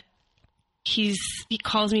he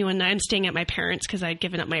calls me one night. I'm staying at my parents' because I'd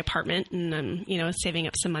given up my apartment, and I'm, saving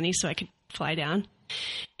up some money so I could fly down.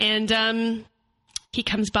 And he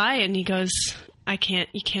comes by and he goes, you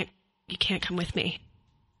can't come with me.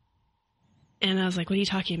 And I was like, what are you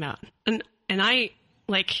talking about? And I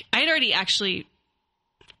had already actually,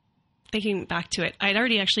 thinking back to it, I'd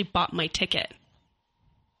already actually bought my ticket.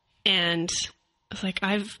 And I was like,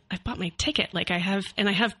 I've bought my ticket. Like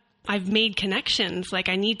I've made connections. Like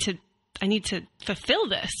I need to fulfill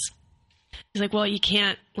this. He's like, well, you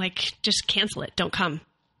can't, just cancel it. Don't come.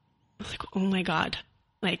 I was like, oh my God.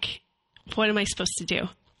 Like, what am I supposed to do?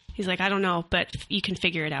 He's like, I don't know, but you can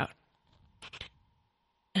figure it out.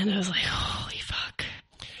 And I was like, holy fuck.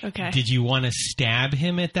 Okay. Did you want to stab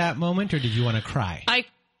him at that moment, or did you want to cry? I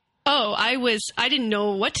didn't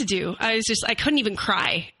know what to do. I couldn't even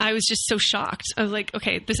cry. I was just so shocked. I was like,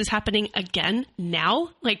 okay, this is happening again now?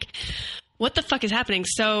 Like, what the fuck is happening?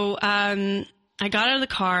 So, I got out of the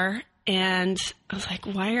car and I was like,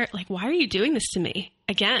 why are you doing this to me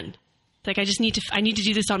again? Like, I need to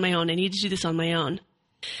do this on my own. I need to do this on my own.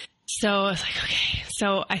 So I was like, okay.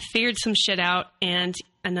 So I figured some shit out, and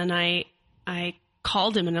then I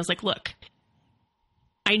called him and I was like, look,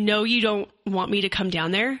 I know you don't want me to come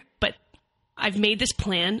down there, but I've made this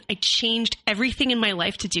plan. I changed everything in my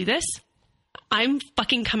life to do this. I'm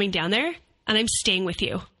fucking coming down there, and I'm staying with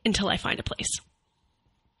you until I find a place.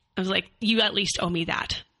 I was like, you at least owe me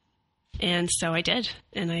that. And so I did.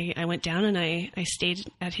 And I went down and I stayed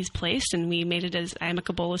at his place, and we made it as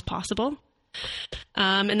amicable as possible.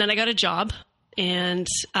 And then I got a job, and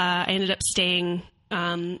I ended up staying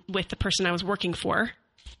with the person I was working for.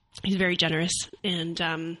 He's very generous.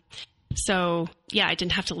 And so, yeah, I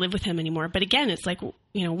didn't have to live with him anymore. But again, it's like,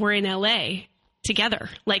 we're in LA together.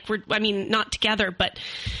 Like not together, but,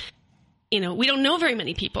 we don't know very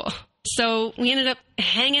many people. So we ended up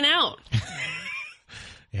hanging out.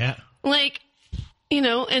 Yeah. Oh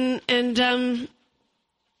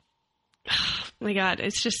my God,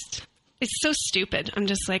 it's so stupid. I'm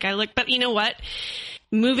just like, but you know what?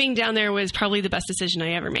 Moving down there was probably the best decision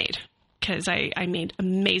I ever made, because I made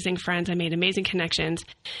amazing friends. I made amazing connections.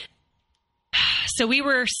 So we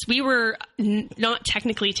were not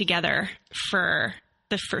technically together for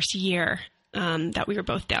the first year that we were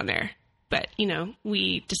both down there. But,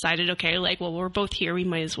 we decided, okay, we're both here. We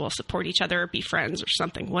might as well support each other or be friends or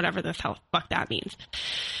something, whatever the hell fuck that means.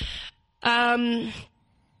 And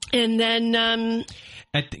then... can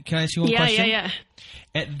I ask you one question? Yeah.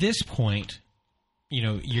 At this point,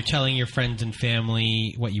 you're telling your friends and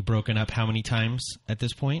family what you've broken up how many times at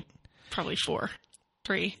this point? Probably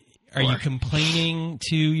 3. Are you complaining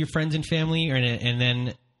to your friends and family, and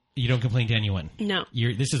then you don't complain to anyone? No.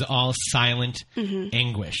 This is all silent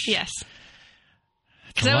anguish. Yes.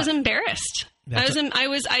 Because I was embarrassed.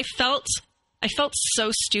 I felt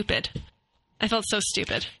so stupid. I felt so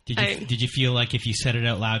stupid. Did you feel like if you said it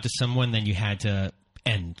out loud to someone, then you had to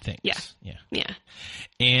end things? Yeah.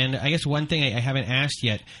 And I guess one thing I haven't asked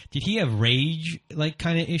yet, did he have rage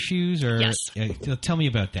kind of issues, or yes. Tell me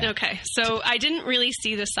about that. Okay. So I didn't really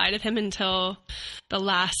see the side of him until the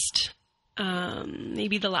last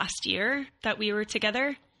maybe the last year that we were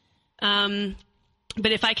together.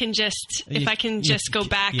 But if I can just go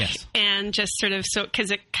back and just sort of, because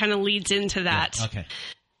it kind of leads into that. Yeah, okay.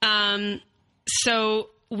 So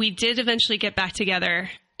we did eventually get back together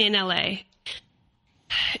in LA.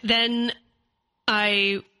 Then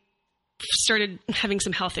I started having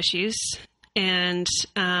some health issues, and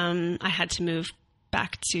I had to move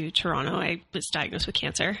back to Toronto. I was diagnosed with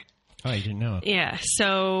cancer. Oh, you didn't know? Yeah.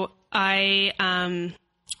 So I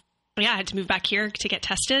I had to move back here to get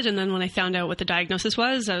tested. And then when I found out what the diagnosis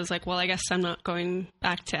was, I was like, well, I guess I'm not going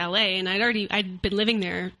back to LA. And I'd been living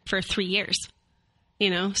there for 3 years, you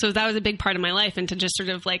know? So that was a big part of my life. And to just sort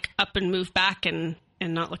of like up and move back and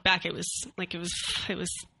not look back, it was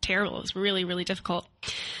terrible. It was really, really difficult.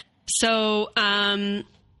 So,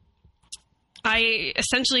 I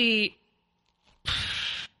essentially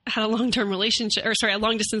had a long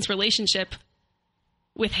distance relationship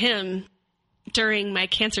with him during my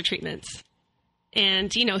cancer treatments.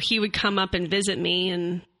 And, you know, he would come up and visit me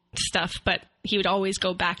and stuff, but he would always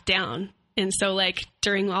go back down. And so like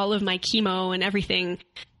during all of my chemo and everything,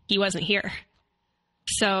 he wasn't here.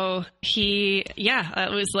 So it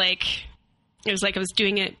was like I was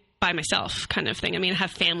doing it by myself kind of thing. I mean, I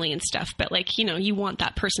have family and stuff, but like, you know, you want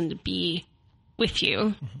that person to be with you.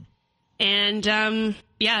 Mm-hmm. And,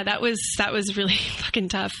 that was really fucking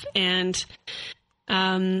tough. And,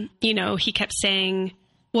 you know, he kept saying,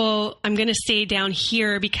 well, I'm going to stay down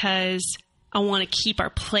here because I want to keep our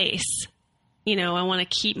place. You know, I want to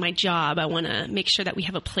keep my job. I want to make sure that we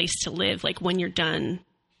have a place to live. Like when you're done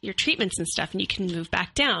your treatments and stuff and you can move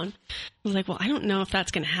back down. I was like, well, I don't know if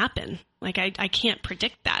that's going to happen. Like, I can't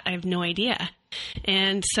predict that. I have no idea.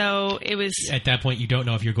 And so it was... At that point, you don't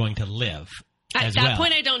know if you're going to live At that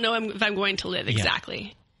point, I don't know if I'm going to live.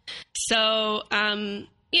 Exactly. Yeah. So,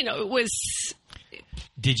 you know, it was...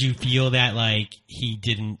 Did you feel that, like, he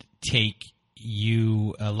didn't take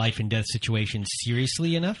you a life and death situation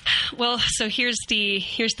seriously enough? Well, so here's the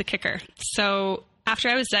kicker. So after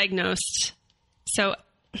I was diagnosed, so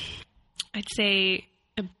I'd say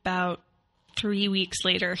about 3 weeks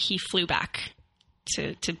later, he flew back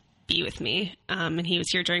to be with me. And he was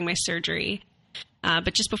here during my surgery.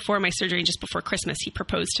 But just before my surgery, just before Christmas, he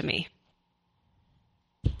proposed to me.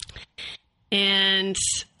 And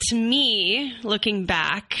to me, looking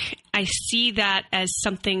back, I see that as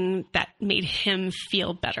something that made him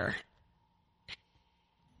feel better.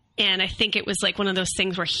 And I think it was like one of those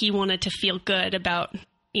things where he wanted to feel good about,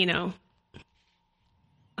 you know,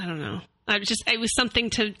 I don't know. It was something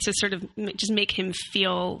to sort of just make him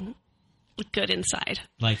feel good inside.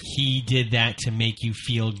 Like he did that to make you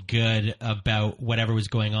feel good about whatever was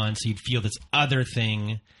going on. So you'd feel this other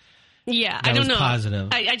thing. Yeah, I don't know. Positive.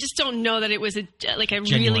 I just don't know that it was a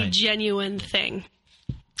really genuine thing.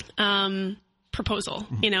 Proposal,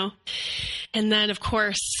 you know? And then, of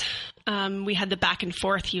course, we had the back and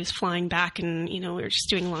forth. He was flying back and, you know, we were just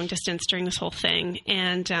doing long distance during this whole thing.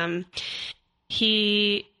 And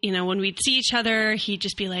he, you know, when we'd see each other, he'd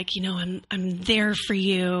just be like, you know, I'm there for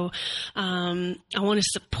you. I want to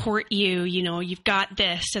support you. You know, you've got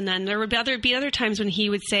this. And then there would be other times when he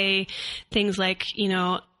would say things like, you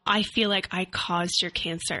know, I feel like I caused your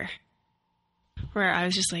cancer. Where I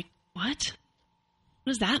was just like, what? What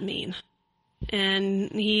does that mean?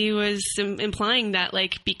 And he was implying that,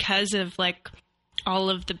 like, because of like all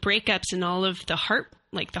of the breakups and all of the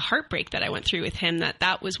heartbreak that I went through with him,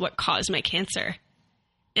 that was what caused my cancer.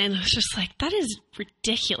 And I was just like, that is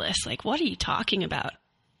ridiculous. Like, what are you talking about?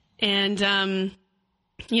 And,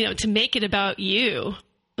 you know, to make it about you,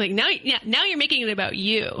 like now you're making it about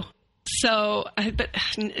you. So, but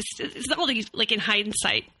it's all these, like in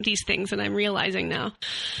hindsight, these things that I'm realizing now.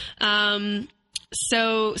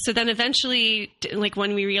 So then eventually, like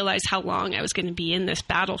when we realized how long I was going to be in this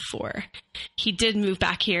battle for, he did move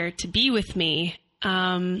back here to be with me.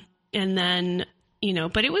 And then, you know,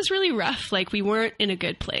 but it was really rough. Like we weren't in a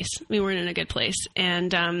good place. And,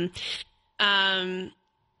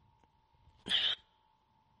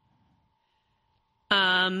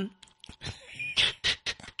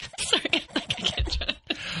 sorry, I can't try.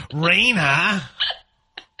 Raina.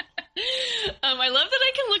 I love that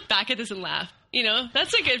I can look back at this and laugh. You know,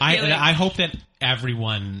 that's a good feeling. I hope that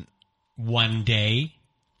everyone one day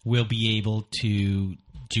will be able to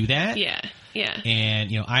do that. Yeah, yeah. And,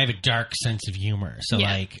 you know, I have a dark sense of humor. So,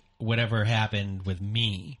 like, whatever happened with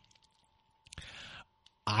me,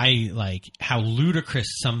 I like how ludicrous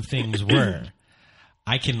some things were.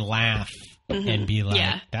 I can laugh and be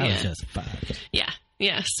like, that was just fucked. Yeah.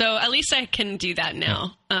 Yeah. So at least I can do that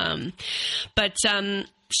now.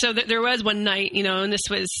 So there was one night, you know, and this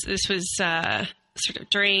was sort of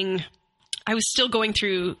during, I was still going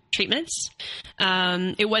through treatments.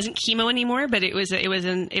 It wasn't chemo anymore, but it was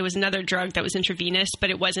another drug that was intravenous, but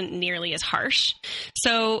it wasn't nearly as harsh.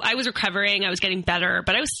 So I was recovering, I was getting better,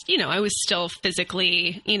 but I was still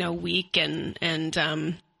physically, you know, weak and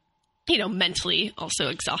you know, mentally also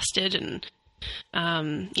exhausted and,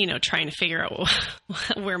 you know, trying to figure out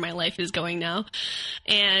where my life is going now.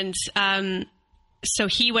 And, so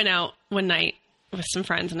he went out one night with some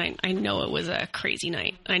friends and I know it was a crazy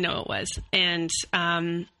night. I know it was. And,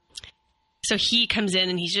 so he comes in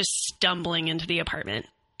and he's just stumbling into the apartment,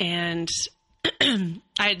 and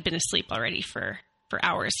I had been asleep already for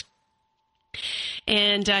hours.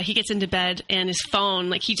 And he gets into bed, and his phone,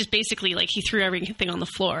 like, he just basically, like, he threw everything on the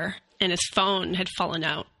floor, and his phone had fallen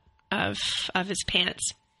out of his pants.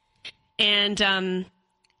 And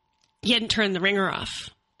he hadn't turned the ringer off.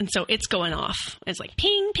 And so it's going off. It's like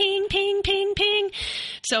ping, ping, ping, ping, ping.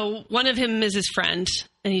 So one of him is his friend,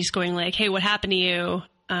 and he's going like, hey, what happened to you?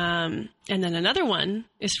 And then another one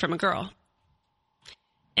is from a girl.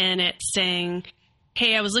 And it's saying,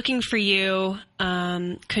 hey, I was looking for you,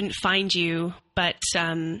 couldn't find you, but,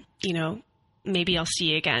 you know, maybe I'll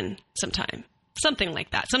see you again sometime. Something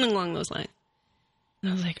like that. Something along those lines. And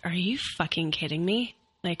I was like, are you fucking kidding me?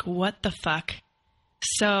 Like, what the fuck?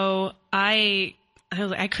 So I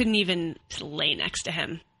couldn't even lay next to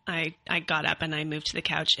him. I got up and I moved to the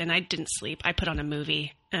couch, and I didn't sleep. I put on a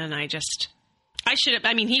movie, and I should have,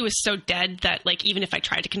 I mean, he was so dead that, like, even if I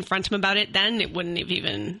tried to confront him about it, then it wouldn't have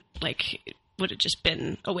even, like, it would have just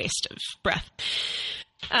been a waste of breath.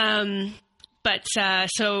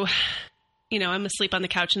 So, you know, I'm asleep on the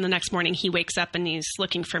couch, and the next morning he wakes up and he's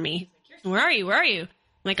looking for me. Where are you? Where are you? I'm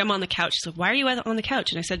like, I'm on the couch. He's like, why are you on the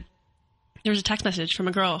couch? And I said, there was a text message from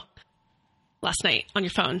a girl last night on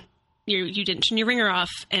your phone. You didn't turn your ringer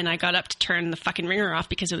off, and I got up to turn the fucking ringer off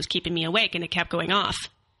because it was keeping me awake, and it kept going off.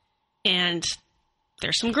 And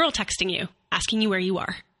there's some girl texting you, asking you where you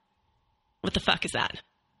are. What the fuck is that?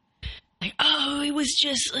 Like, oh, it was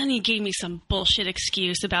just, and he gave me some bullshit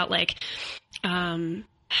excuse about, like,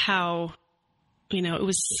 how, you know, it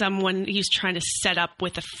was someone he was trying to set up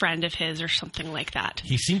with a friend of his or something like that.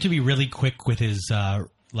 He seemed to be really quick with his,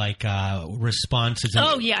 responses.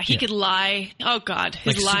 Oh, yeah, he could lie. Oh, God,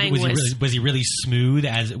 his lying was he really smooth,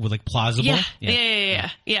 like, plausible?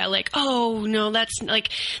 Yeah, like, oh, no, that's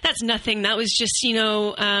nothing. That was just, you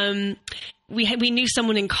know, we knew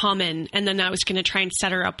someone in common, and then I was going to try and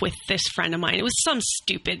set her up with this friend of mine. It was some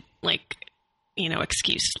stupid, like, you know,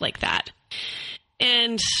 excuse like that.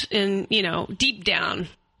 And you know, deep down,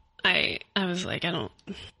 I was like, I don't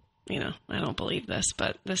believe this,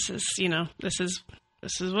 but this is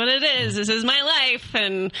what it is. This is my life,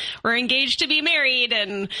 and we're engaged to be married,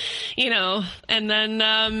 and, you know, and then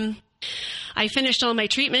I finished all my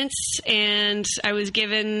treatments, and I was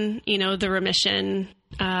given, you know, the remission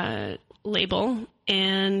label,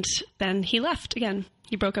 and then he left again.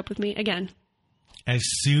 He broke up with me again. As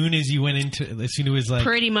soon as you went into, as soon as it was like...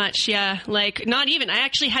 Pretty much, yeah. Like, not even. I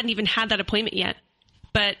actually hadn't even had that appointment yet.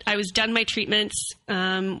 But I was done my treatments.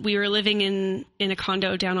 We were living in a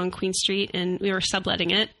condo down on Queen Street, and we were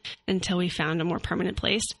subletting it until we found a more permanent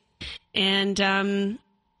place. And,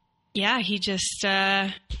 yeah, he just,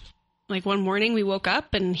 like, one morning we woke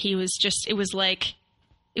up, and he was just, it was like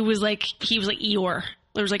he was like Eeyore.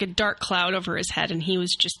 There was like a dark cloud over his head, and he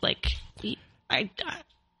was just like,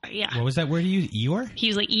 yeah. What was that word you used? Eeyore? He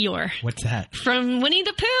was like Eeyore. What's that? From Winnie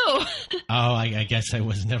the Pooh. Oh, I guess I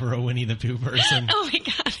was never a Winnie the Pooh person. Oh my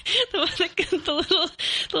God. The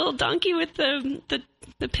little donkey with the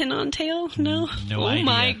pin on tail? No? No idea. Oh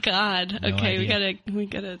my God. No okay, idea. we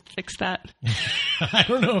gotta fix that. I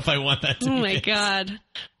don't know if I want that to be my fixed. God.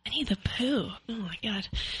 Winnie the Pooh. Oh my God.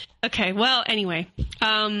 Okay, well, anyway.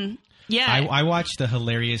 Yeah. I watched the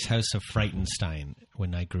hilarious House of Frightenstein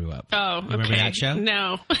when I grew up. Oh, okay. Remember that show?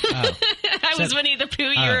 No. Oh. I was Winnie the Pooh.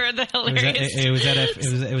 You were the hilarious.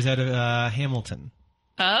 It was out of Hamilton.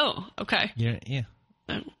 Oh, okay. Yeah.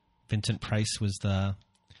 Oh. Vincent Price was the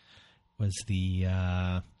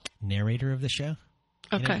narrator of the show.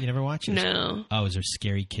 Okay. You never watched it? No. Oh, it was a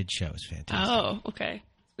scary kid show. It was fantastic. Oh, okay.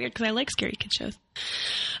 Weird, because I like scary kid shows.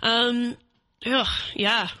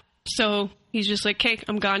 Yeah. So he's just like, okay,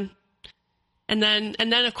 I'm gone. And then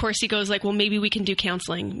of course he goes like, well, maybe we can do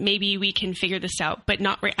counseling. Maybe we can figure this out, but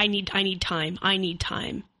not right. I need time.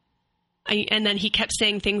 And then he kept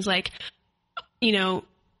saying things like, you know,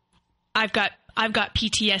 I've got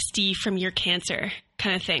PTSD from your cancer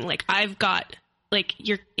kind of thing. Like I've got like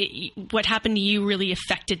what happened to you really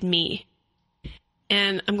affected me.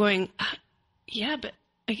 And I'm going, yeah, but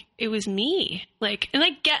it was me. Like, and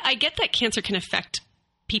I get that cancer can affect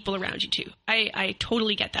people around you too. I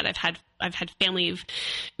totally get that. I've had family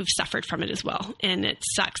who've suffered from it as well. And it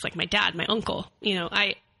sucks. Like my dad, my uncle, you know,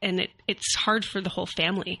 it's hard for the whole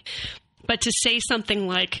family. But to say something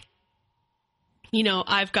like, you know,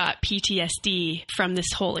 I've got PTSD from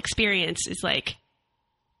this whole experience is like,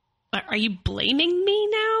 are you blaming me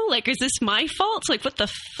now? Like, is this my fault? It's like, what the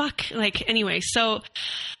fuck? Like, anyway, so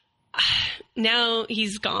now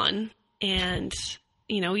he's gone and,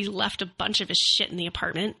 you know, he's left a bunch of his shit in the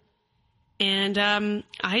apartment. And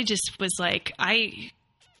I just was like,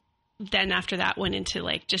 then after that went into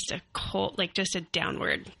like just a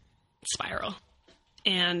downward spiral.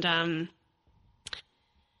 And,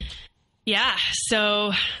 yeah,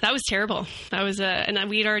 so that was terrible. That was and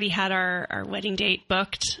we'd already had our wedding date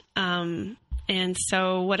booked. And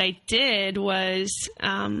so what I did was,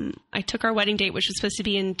 I took our wedding date, which was supposed to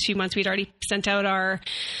be in 2 months. We'd already sent out our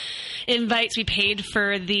invites. We paid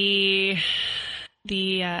for the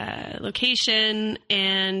location.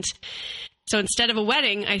 And so instead of a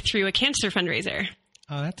wedding, I threw a cancer fundraiser.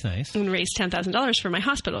 Oh, that's nice. And raised $10,000 for my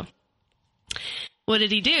hospital. What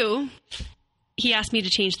did he do? He asked me to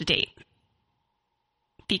change the date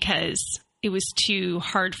because it was too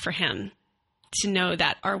hard for him to know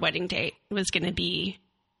that our wedding date was going to be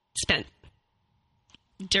spent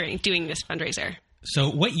during doing this fundraiser. So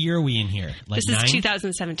what year are we in here? Like this is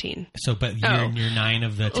 2017. So, but you're 9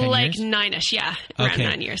 of the 10 like years? Like 9-ish, yeah. Around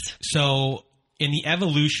 9 years. So in the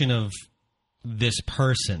evolution of this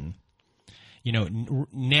person, you know,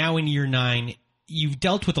 now in year 9, you've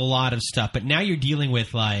dealt with a lot of stuff, but now you're dealing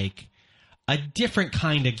with like a different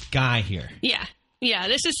kind of guy here. Yeah. Yeah,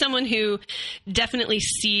 this is someone who definitely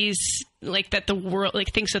sees like that the world,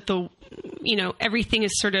 like thinks that the, you know, everything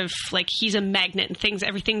is sort of like he's a magnet and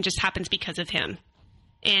everything just happens because of him.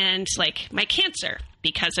 And like my cancer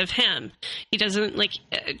because of him. He doesn't like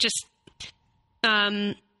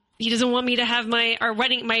he doesn't want me to have my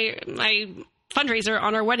fundraiser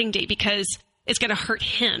on our wedding date because it's going to hurt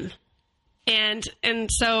him. And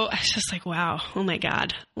so I was just like, wow, oh my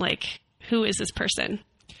God, like who is this person?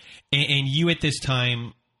 And you at this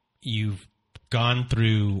time, you've gone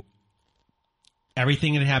through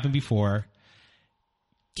everything that had happened before,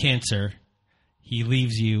 cancer, he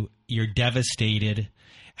leaves you, you're devastated.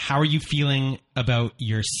 How are you feeling about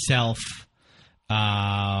yourself?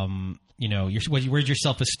 You know, where's your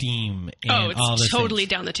self-esteem? And it's all this totally things?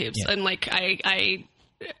 Down the tubes. Yeah. And like, you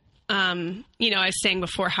know, I was saying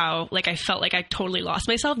before how like I felt like I totally lost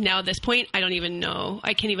myself. Now at this point, I don't even know.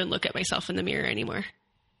 I can't even look at myself in the mirror anymore.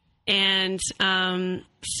 And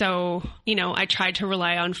so, you know, I tried to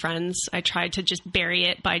rely on friends. I tried to just bury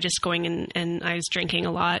it by just going and I was drinking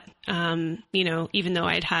a lot. You know, even though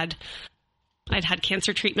I'd had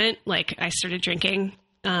cancer treatment, like I started drinking.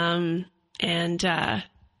 Yeah,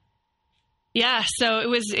 so it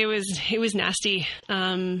was nasty.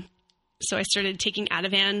 So I started taking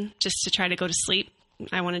Ativan just to try to go to sleep.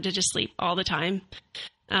 I wanted to just sleep all the time.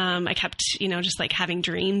 I kept, you know, just like having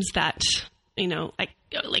dreams that, you know,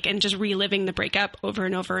 and just reliving the breakup over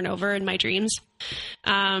and over and over in my dreams.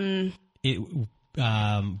 Because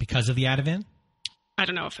of the Ativan? I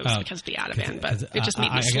don't know if it was because of the Ativan, but it just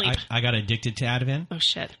made me sleep. I got addicted to Ativan. Oh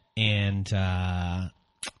shit. And,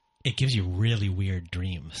 it gives you really weird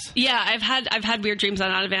dreams. Yeah, I've had weird dreams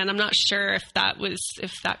on Ativan. I'm not sure if that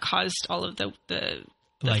caused all of the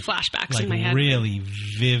flashbacks in my head. Really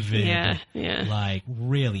vivid. Yeah. Like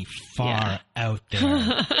really far out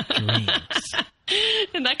there dreams.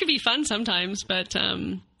 And that could be fun sometimes, but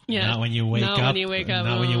yeah. Not when you wake up. When you wake up.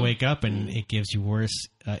 Not when you wake up and it gives you worse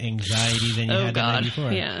anxiety than you had the night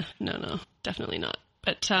before. Yeah. No, definitely not.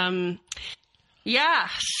 But yeah.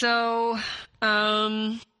 So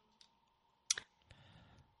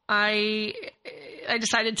I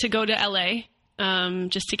decided to go to LA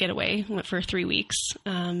just to get away. Went for 3 weeks.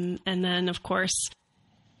 And then, of course,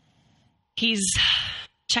 he's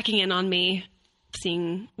checking in on me,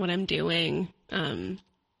 seeing what I'm doing.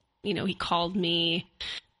 You know, he called me.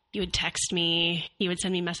 He would text me. He would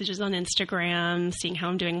send me messages on Instagram, seeing how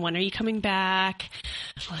I'm doing. When are you coming back?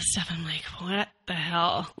 All this stuff. I'm like, what the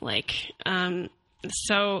hell? Like,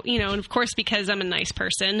 so, you know, and of course, because I'm a nice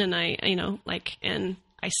person and I, you know, like, and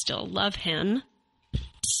I still love him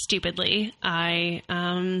stupidly, I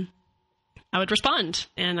would respond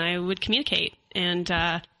and I would communicate. And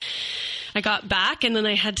I got back and then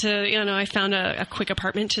I had to, you know, I found a quick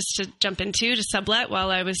apartment just to jump into to sublet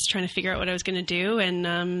while I was trying to figure out what I was going to do.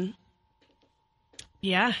 And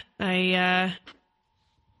yeah, and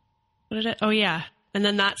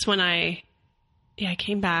then that's when I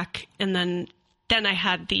came back and then I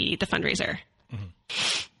had the fundraiser.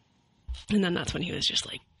 Mm-hmm. And then that's when he was just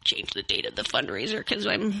like, change the date of the fundraiser because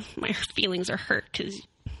my feelings are hurt because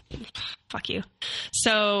fuck you.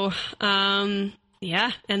 So,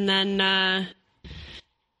 yeah. And then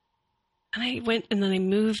I went and then I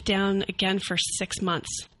moved down again for 6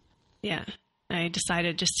 months. Yeah. I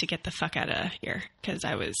decided just to get the fuck out of here because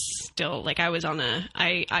I was still like,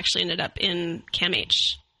 I actually ended up in CAMH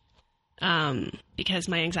because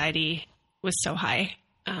my anxiety was so high.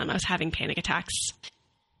 I was having panic attacks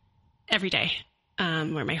every day,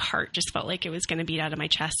 where my heart just felt like it was going to beat out of my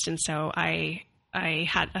chest. And so I I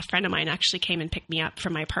had a friend of mine actually came and picked me up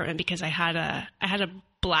from my apartment because I had a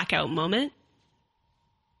blackout moment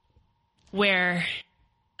where,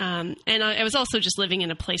 and I was also just living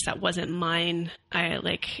in a place that wasn't mine. I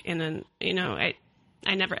didn't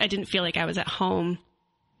feel like I was at home.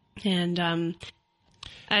 And,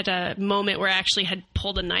 at a moment where I actually had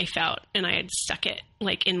pulled a knife out and I had stuck it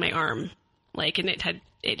like in my arm, like, and it had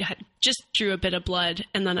just drew a bit of blood.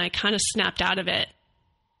 And then I kind of snapped out of it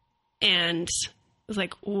and was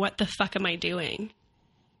like, what the fuck am I doing?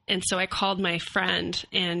 And so I called my friend,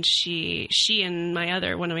 and she and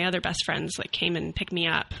one of my other best friends like came and picked me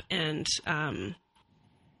up, and,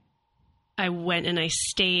 I went and I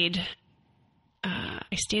stayed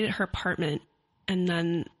at her apartment, and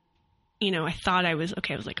then, I thought I was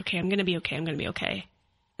okay. I was like, okay, I'm going to be okay. I'm going to be okay.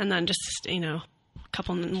 And then just, a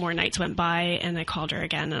couple more nights went by, and I called her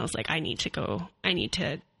again, and I was like, I need to go. I need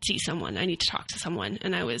to see someone. I need to talk to someone.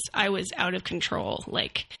 And I was out of control.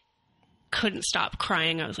 Like, couldn't stop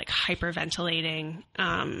crying. I was like hyperventilating.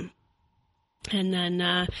 And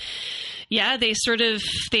then,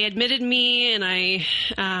 they admitted me, and I,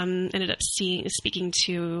 ended up speaking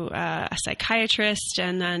to, a psychiatrist.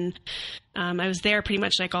 And then, I was there pretty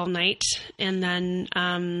much like all night. And then,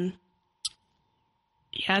 I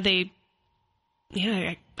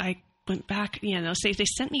went back, so they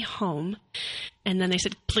sent me home, and then they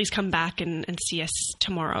said, please come back and see us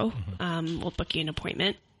tomorrow. Mm-hmm. We'll book you an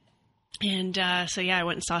appointment. And, I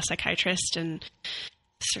went and saw a psychiatrist and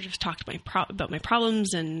sort of talked about my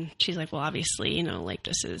problems. And she's like, well, obviously,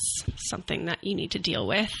 this is something that you need to deal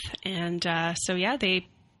with. And, they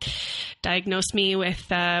diagnosed me with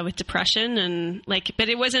depression, and but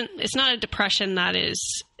it's not a depression that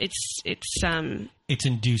is, it's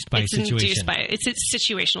induced by a situation. It's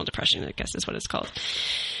situational depression, I guess is what it's called.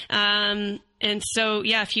 And so,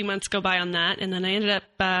 a few months go by on that. And then I ended up,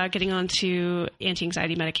 getting onto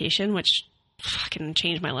anti-anxiety medication, which fucking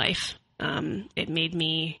changed my life. It made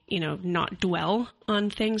me, not dwell on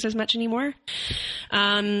things as much anymore.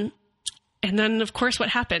 And then of course what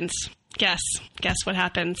happens? Guess what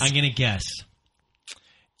happens? I'm going to guess.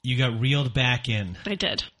 You got reeled back in. I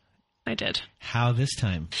did. How this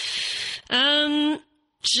time? I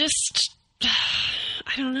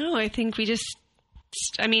don't know. I think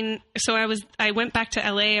I went back to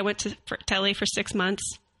LA. I went to LA for 6 months.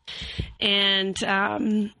 And,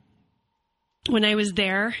 when I was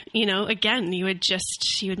there, again, you would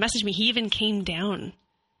message me. He even came down,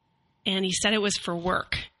 and he said it was for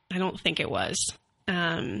work. I don't think it was.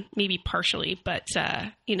 Maybe partially, but,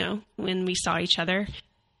 when we saw each other,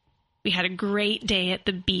 we had a great day at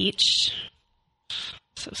the beach.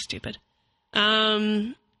 So stupid.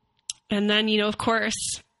 And then, of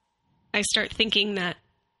course, I start thinking that,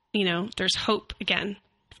 there's hope again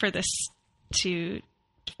for this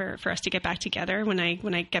for us to get back together when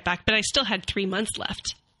I get back, but I still had 3 months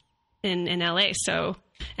left in LA. So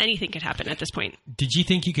anything could happen at this point. Did you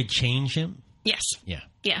think you could change him? Yes. Yeah.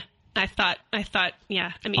 I thought,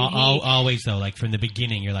 yeah. I mean, always though, like from the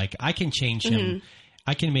beginning, you're like, I can change him. Mm-hmm.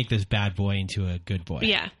 I can make this bad boy into a good boy.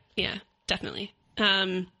 Yeah, definitely. But it's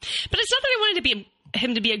not that I wanted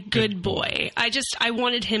him to be a good boy. I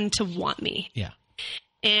wanted him to want me. Yeah.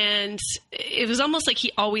 And it was almost like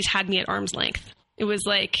he always had me at arm's length. It was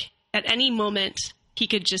like at any moment he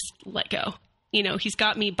could just let go. He's just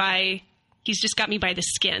got me by the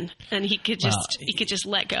skin, and he could just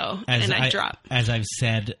let go, and I'd drop. As I've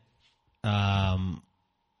said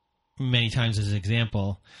many times as an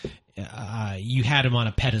example, you had him on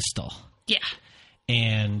a pedestal. Yeah.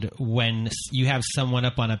 And when you have someone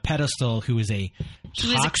up on a pedestal who is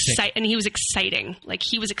toxic, and he was exciting, like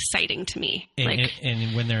he was exciting to me.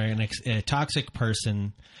 And when they're a toxic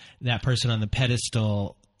person, that person on the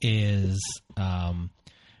pedestal is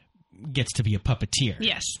gets to be a puppeteer.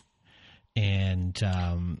 Yes. And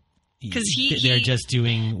because they're just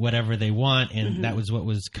doing whatever they want, and mm-hmm. that was what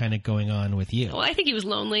was kind of going on with you. Well, I think he was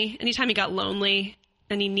lonely. Anytime he got lonely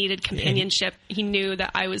and he needed companionship, he knew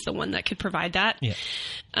that I was the one that could provide that. Yeah.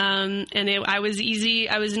 I was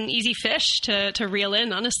an easy fish to reel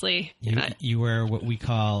in, honestly. You were what we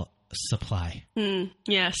call supply.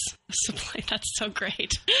 Yes, supply. That's so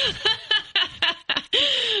great.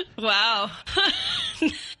 Wow.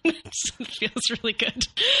 It feels really good.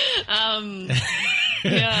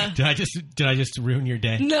 Yeah. Did I just ruin your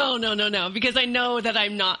day? No. Because I know that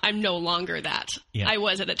I'm no longer that. Yeah. I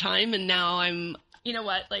was at the time, and now I'm, you know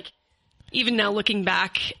what, like even now looking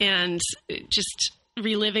back and just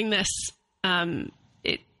reliving this,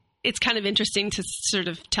 it's kind of interesting to sort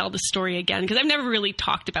of tell the story again, because I've never really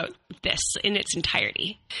talked about this in its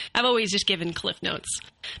entirety. I've always just given cliff notes.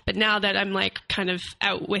 But now that I'm like kind of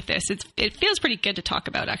out with this, it feels pretty good to talk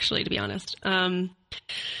about, actually, to be honest.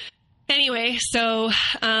 Anyway, so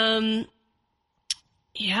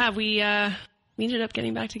yeah, we ended up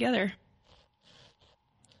getting back together.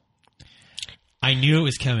 I knew it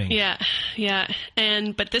was coming. Yeah.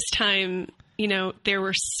 But this time, there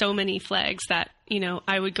were so many flags that,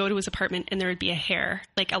 I would go to his apartment and there would be a hair,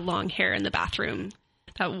 like a long hair in the bathroom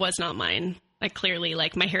that was not mine. Like, clearly,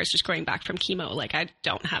 like, my hair is just growing back from chemo. Like, I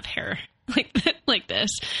don't have hair like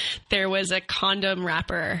this. There was a condom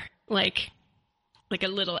wrapper, like a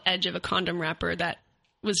little edge of a condom wrapper that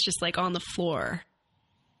was just like on the floor.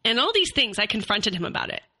 And all these things, I confronted him about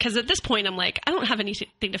it. Because at this point, I'm like, I don't have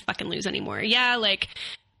anything to fucking lose anymore. Yeah, like,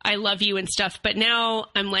 I love you and stuff. But now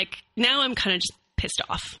I'm kind of just pissed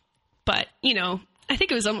off. But, I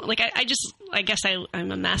think it was like, I guess I'm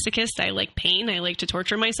a masochist. I like pain. I like to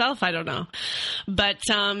torture myself. I don't know. But,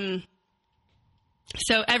 so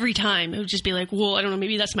every time it would just be like, well, I don't know,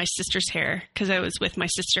 maybe that's my sister's hair. Because I was with my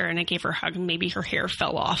sister and I gave her a hug and maybe her hair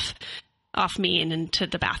fell off me and into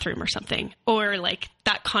the bathroom or something. Or like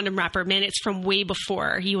that condom wrapper, man, it's from way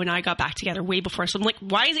before you and I got back together, way before. So I'm like,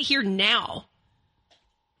 why is it here now?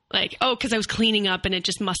 Like, oh, because I was cleaning up and it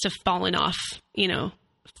just must have fallen off,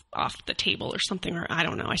 off the table or something, or I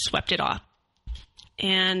don't know. I swept it off.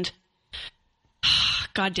 And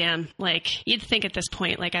goddamn, like, you'd think at this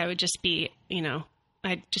point, like, I would just be,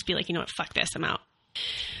 I'd just be like, you know what, fuck this, I'm out.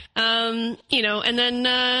 And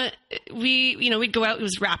then, we'd go out. It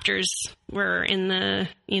was Raptors were in the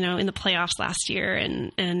playoffs last year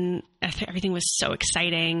and everything was so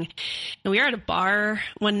exciting. And we were at a bar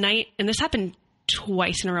one night, and this happened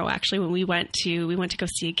twice in a row, actually, when we went to go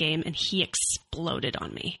see a game, and he exploded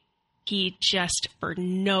on me. He just, for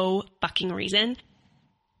no fucking reason,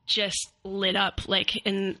 just lit up, like,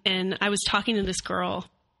 and I was talking to this girl,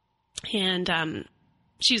 and,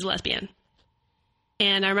 she's a lesbian.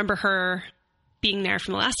 And I remember her being there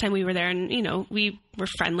from the last time we were there, and, we were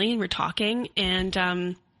friendly and we're talking.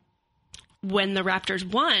 And when the Raptors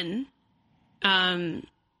won,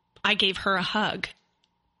 I gave her a hug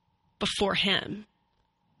before him.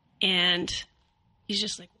 And he's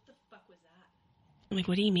just like, what the fuck was that? I'm like,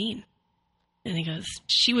 what do you mean? And he goes,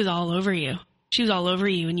 she was all over you. She was all over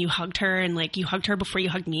you, and you hugged her, and, like, you hugged her before you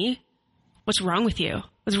hugged me? What's wrong with you?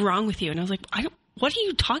 What's wrong with you? And I was like, what are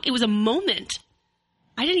you talking? It was a moment.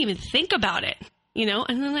 I didn't even think about it, And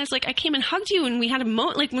then I was like, I came and hugged you and we had a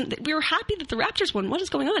moment, like, when we were happy that the Raptors won. What is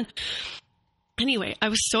going on? Anyway, I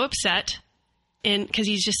was so upset, and because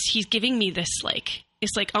he's giving me this, like,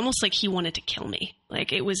 it's like almost like he wanted to kill me.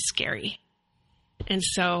 Like, it was scary. And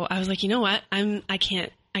so I was like, you know what? I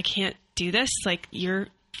can't do this. Like, you're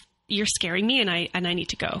scaring me, and I need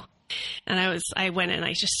to go. And I went and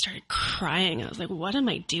I just started crying. I was like, what am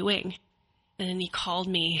I doing? And then he called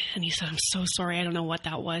me and he said, I'm so sorry. I don't know what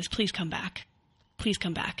that was. Please come back. Please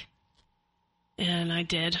come back. And I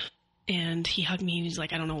did. And he hugged me and he's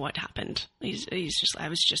like, I don't know what happened.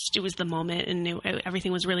 It was the moment, and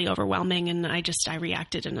everything was really overwhelming. And I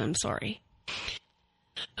reacted, and I'm sorry.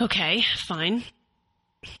 Okay, fine.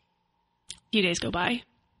 A few days go by.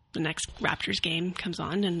 The next Raptors game comes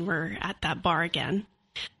on, and we're at that bar again.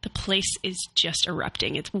 The place is just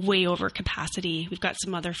erupting. It's way over capacity. We've got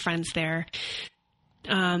some other friends there.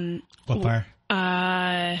 What bar?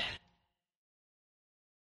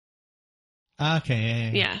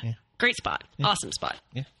 Okay. Yeah. Great spot. Yeah. Awesome spot.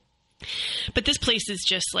 Yeah. But this place is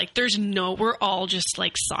just like, we're all just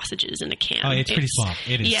like sausages in a can. Oh, it's pretty small.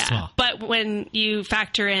 It is small. But when you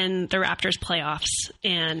factor in the Raptors playoffs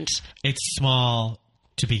and... It's small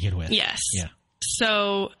to begin with. Yes. Yeah.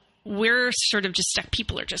 So we're sort of just stuck.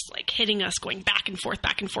 People are just like hitting us, going back and forth,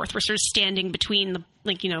 back and forth. We're sort of standing between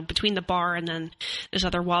between the bar and then this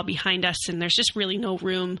other wall behind us. And there's just really no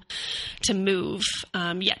room to move.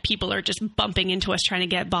 Yet people are just bumping into us, trying to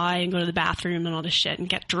get by and go to the bathroom and all this shit and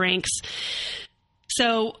get drinks.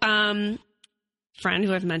 So, friend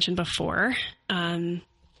who I've mentioned before,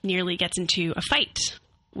 nearly gets into a fight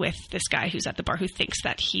with this guy who's at the bar who thinks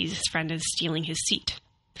that his friend is stealing his seat.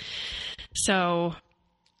 So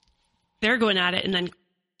they're going at it, and then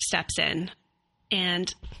steps in,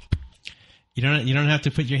 and you don't have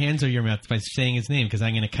to put your hands over your mouth by saying his name, because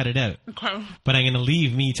I'm going to cut it out. Okay. But I'm going to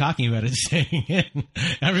leave me talking about it saying it.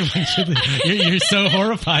 Everyone should. You're so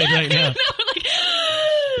horrified right now.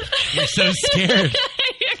 You're so scared.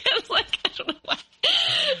 Like, I don't know why.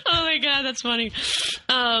 Oh my God, that's funny.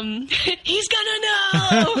 He's gonna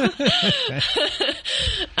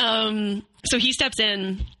know. So he steps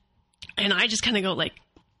in, and I just kind of go like,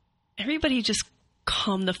 everybody just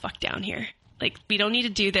calm the fuck down here. Like, we don't need to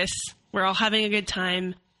do this. We're all having a good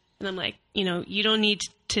time. And I'm like, you know, you don't need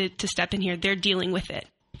to step in here. They're dealing with it.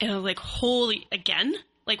 And I was like, holy, again?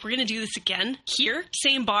 Like, we're going to do this again? Here?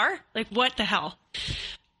 Same bar? Like, what the hell?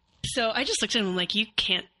 So I just looked at him. I'm like, you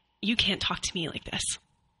can't talk to me like this.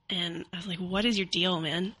 And I was like, what is your deal,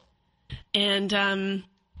 man? And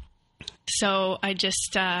so I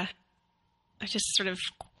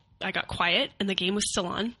got quiet, and the game was still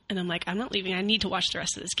on. And I'm like, I'm not leaving. I need to watch the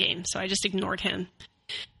rest of this game. So I just ignored him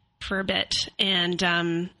for a bit.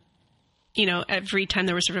 And, you know, every time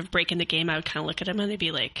there was sort of a break in the game, I would kind of look at him and I'd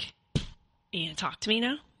be like, you gonna talk to me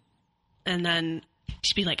now? And then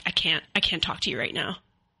he'd be like, I can't talk to you right now.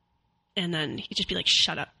 And then he'd just be like,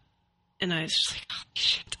 shut up. And I was just like, oh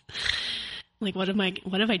shit. Like, what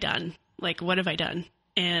have I done? Like, what have I done?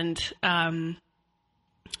 And,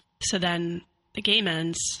 so then the game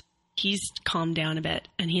ends, he's calmed down a bit,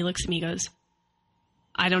 and he looks at me and goes,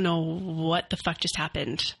 I don't know what the fuck just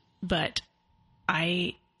happened, but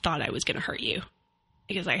I thought I was going to hurt you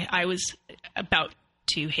because I was about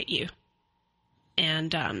to hit you.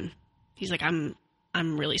 And, he's like, I'm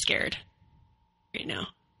really scared right now,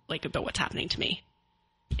 like, about what's happening to me.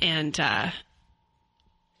 And,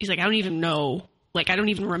 he's like, I don't even know, like, I don't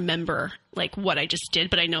even remember, like, what I just did,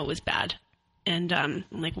 but I know it was bad. And, I'm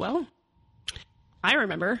like, well, I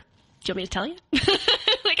remember. Do you want me to tell you?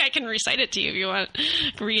 Like, I can recite it to you if you want,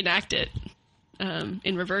 reenact it,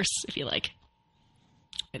 in reverse, if you like.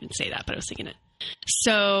 I didn't say that, but I was thinking it.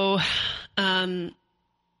 So,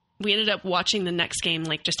 we ended up watching the next game,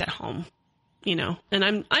 like, just at home, you know, and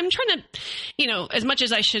I'm trying to, you know, as much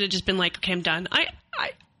as I should have just been like, okay, I'm done.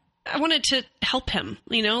 I wanted to help him,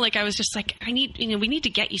 you know, like, I was just like, we need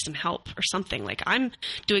to get you some help or something. Like, I'm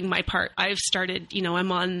doing my part. I've started, you know,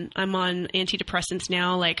 I'm on antidepressants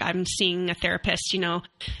now. Like, I'm seeing a therapist, you know.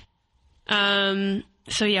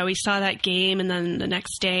 So yeah, we saw that game, and then the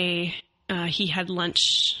next day, he had lunch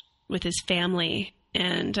with his family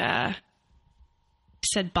and,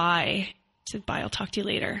 said bye. I'll talk to you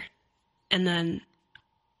later. And then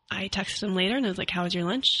I texted him later and I was like, how was your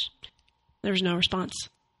lunch? There was no response.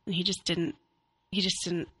 And he just didn't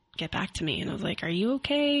get back to me. And I was like, are you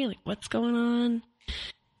okay? Like, what's going on?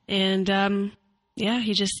 And, yeah,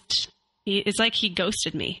 it's like he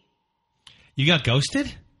ghosted me. You got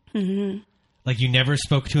ghosted? Mm-hmm. Like, you never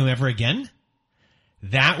spoke to him ever again?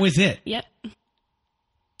 That was it? Yep.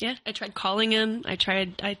 Yeah, I tried calling him. I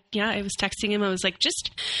was texting him. I was like,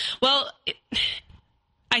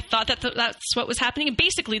 I thought that's what was happening. And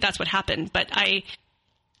basically that's what happened. But I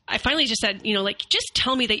finally just said, you know, like, just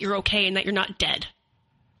tell me that you're okay and that you're not dead.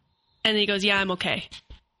 And then he goes, yeah, I'm okay.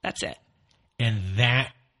 That's it. And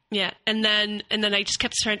that. Yeah. And then I just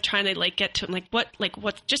kept trying to, like, get to him, what,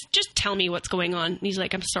 just tell me what's going on. And he's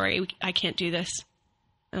like, I'm sorry, I can't do this.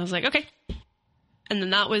 And I was like, okay. And then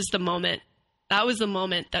that was the moment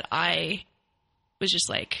that I was just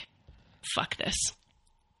like, fuck this.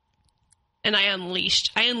 And I unleashed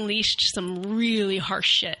some really harsh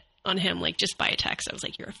shit on him, like, just by a text. I was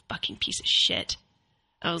like, you're a fucking piece of shit.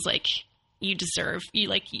 I was like, you deserve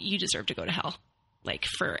to go to hell, like,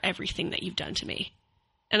 for everything that you've done to me.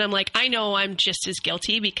 And I'm like, I know I'm just as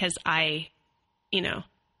guilty because I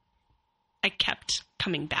kept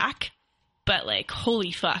coming back, but, like,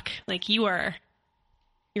 holy fuck, like, you're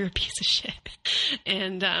a piece of shit.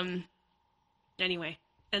 And, anyway,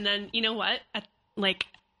 and then, you know what?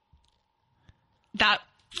 That,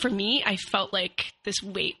 for me, I felt like this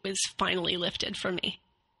weight was finally lifted from me.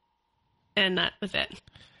 And that was it.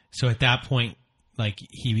 So at that point, like,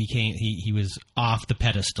 he was off the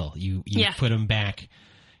pedestal. You put him back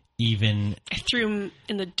even. I threw him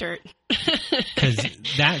in the dirt. Because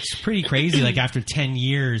that's pretty crazy. Like, after 10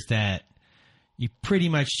 years that you pretty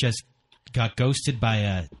much just got ghosted by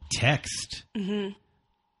a text. Mm-hmm.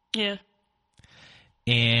 Yeah.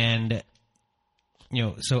 And, you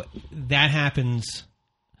know, so that happens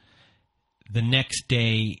the next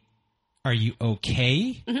day. Are you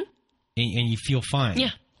okay? Mm-hmm. And you feel fine?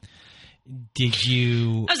 Yeah. Did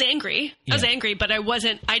you... I was angry. Yeah. I was angry, but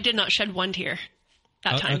I did not shed one tear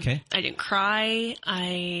that time. Okay. I didn't cry.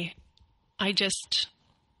 I just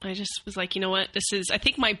was like, you know what? This is, I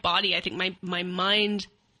think my body, I think my mind,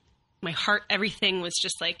 my heart, everything was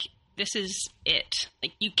just like, this is it.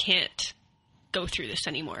 Like, you can't go through this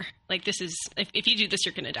anymore. Like, this is, if you do this,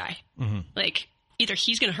 you're going to die. Mm-hmm. Like, either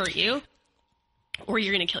he's going to hurt you or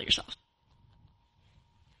you're going to kill yourself.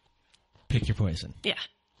 Pick your poison. Yeah.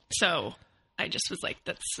 So I just was like,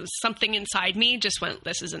 that's something inside me just went,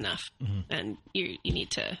 this is enough. Mm-hmm. And you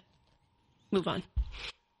need to move on.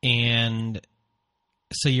 And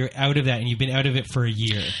So you're out of that, and you've been out of it for a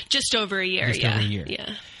year. Just over a year. Just over a year.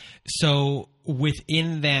 Yeah. So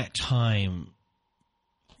within that time,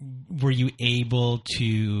 were you able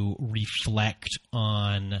to reflect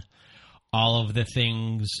on all of the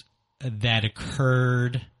things that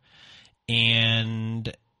occurred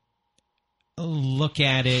and look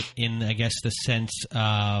at it in, I guess, the sense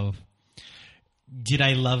of, did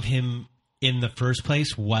I love him in the first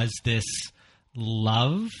place? Was this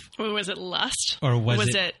love? Or was it lust? Or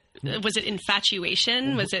was it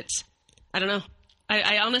infatuation? Was it, I don't know.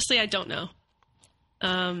 I honestly, I don't know.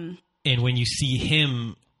 And when you see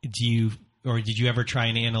him, did you ever try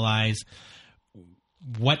and analyze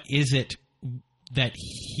what is it that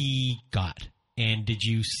he got? And did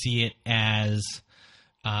you see it as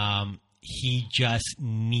he just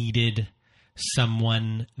needed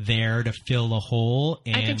someone there to fill a hole?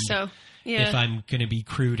 And I think so. Yeah. If I'm going to be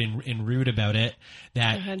crude and rude about it,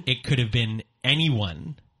 that it could have been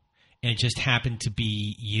anyone, and it just happened to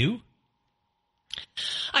be you?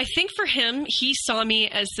 I think for him, he saw me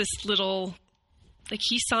as this little, like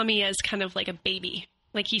he saw me as kind of like a baby.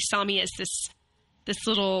 Like he saw me as this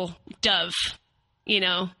little dove, you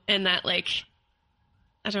know, and that like,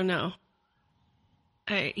 I don't know.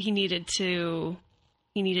 He needed to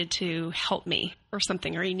help me or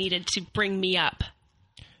something, or he needed to bring me up.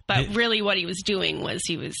 But really what he was doing was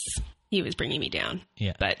he was bringing me down.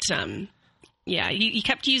 Yeah. But, he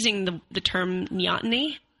kept using the term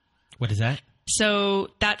neoteny. What is that? So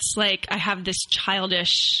that's like, I have this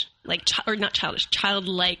childish, like, or not childish,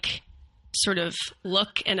 childlike sort of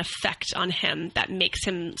look and effect on him that makes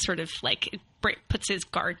him sort of like, puts his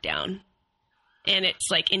guard down, and it's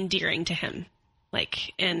like endearing to him.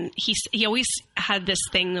 Like, and he always had this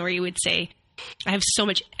thing where he would say, I have so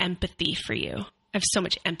much empathy for you. I have so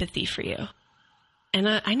much empathy for you. And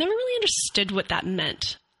I never really understood what that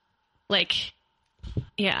meant. Like,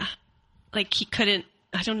 yeah, like he couldn't,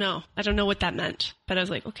 I don't know what that meant, but I was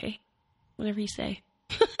like, okay, whatever you say.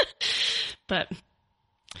 But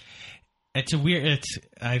it's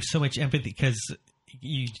I have so much empathy because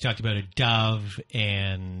you talked about a dove,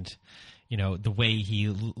 and you know the way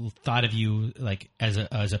he thought of you, like as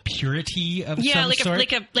a purity of some sort.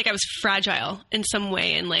 like I was fragile in some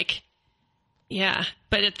way, and like, yeah.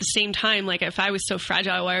 But at the same time, like if I was so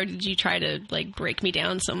fragile, why did you try to like break me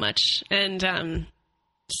down so much? And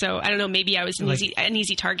so I don't know. Maybe I was an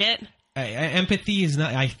easy target. Empathy is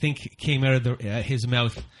not, I think, came out of his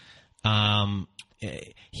mouth.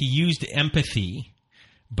 He used empathy,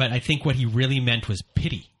 but I think what he really meant was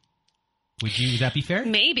pity. Would that be fair?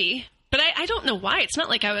 Maybe, but I don't know why. It's not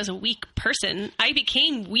like I was a weak person. I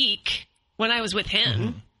became weak when I was with him.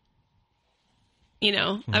 Mm-hmm. You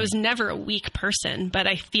know, mm-hmm. I was never a weak person, but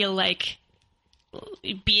I feel like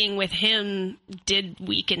being with him did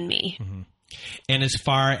weaken me. Mm-hmm. And as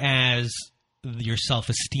far as your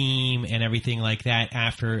self-esteem and everything like that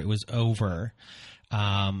after it was over,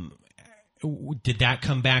 did that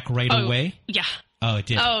come back right away? Yeah. Oh, it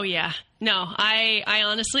did? Oh, yeah. No, I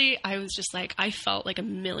honestly, I was just like, I felt like $1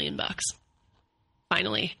 million.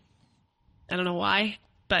 Finally. I don't know why,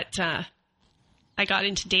 but I got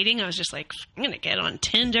into dating. I was just like, I'm going to get on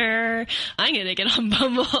Tinder. I'm going to get on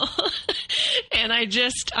Bumble. And I've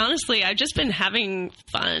just been having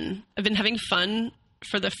fun. I've been having fun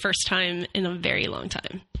for the first time in a very long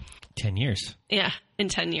time. 10 years. Yeah, in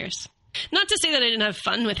 10 years. Not to say that I didn't have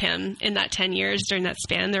fun with him in that 10 years during that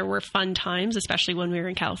span. There were fun times, especially when we were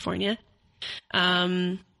in California.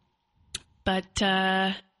 But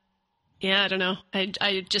yeah, I don't know.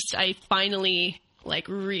 I finally like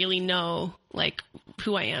really know like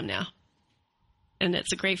who I am now. And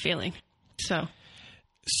it's a great feeling. So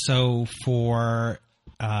for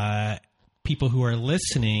people who are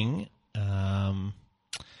listening,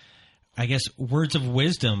 I guess words of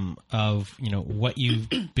wisdom of, you know, what you've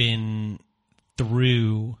been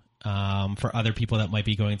through for other people that might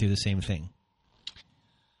be going through the same thing.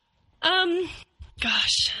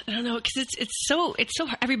 Gosh, I don't know, because it's so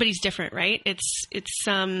everybody's different, right? It's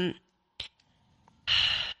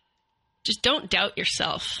just don't doubt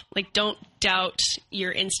yourself. Like, don't doubt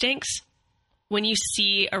your instincts. When you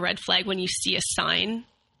see a red flag, when you see a sign,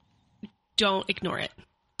 don't ignore it.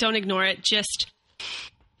 Don't ignore it. Just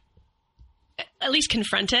at least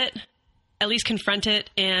confront it. At least confront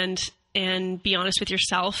it and be honest with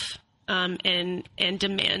yourself, and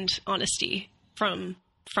demand honesty from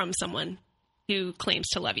someone who claims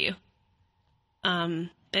to love you. And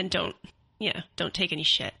don't take any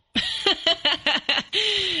shit.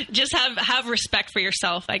 Just have respect for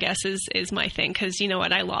yourself, I guess, is my thing. Cause you know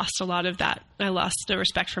what? I lost a lot of that. I lost the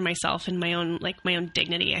respect for myself and my own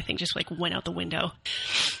dignity, I think, just like went out the window.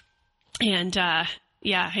 And,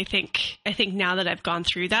 I think now that I've gone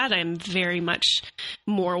through that, I'm very much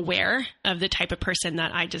more aware of the type of person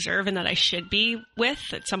that I deserve and that I should be with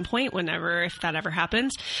at some point, if that ever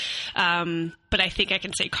happens. But I think I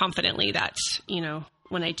can say confidently that,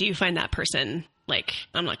 when I do find that person, like,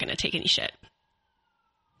 I'm not going to take any shit,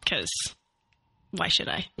 because why should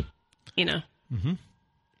I, Mm-hmm.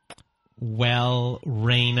 Well,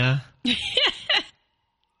 Raina. You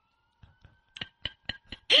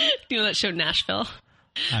know that show Nashville?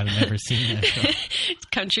 I've never seen Nashville. It's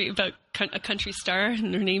about a country star,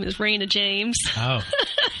 and her name is Raina James. Oh.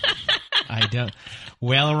 I don't.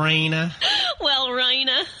 Well, Raina. Well,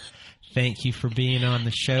 Raina. Thank you for being on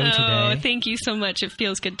the show today. Oh, thank you so much. It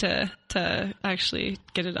feels good to actually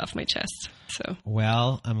get it off my chest. So.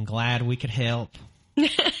 Well, I'm glad we could help. And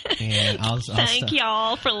thank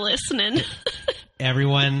y'all for listening.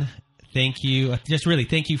 Everyone, thank you. Just really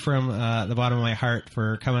thank you from the bottom of my heart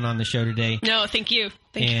for coming on the show today. No, thank you.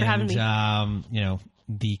 Thank you for having me.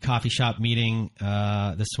 The coffee shop meeting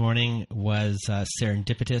this morning was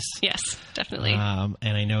serendipitous. Yes, definitely. And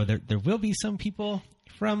I know there will be some people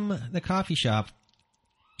from the coffee shop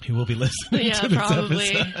who will be listening to this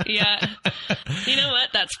probably. episode. Yeah. You know what?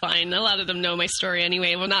 That's fine. A lot of them know my story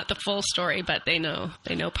anyway. Well, not the full story, but they know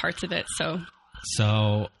parts of it. So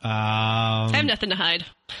I have nothing to hide.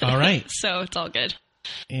 All right. So it's all good.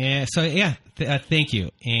 Yeah. So thank you.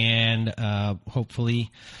 And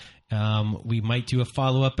hopefully we might do a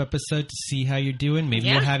follow-up episode to see how you're doing. Maybe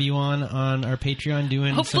we'll have you on our Patreon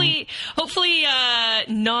doing hopefully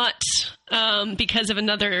not because of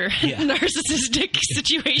another narcissistic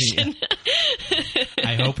situation. Yeah.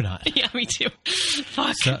 I hope not. Yeah, me too.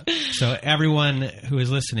 Fuck. So everyone who is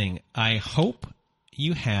listening, I hope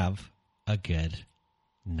you have a good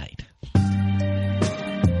night.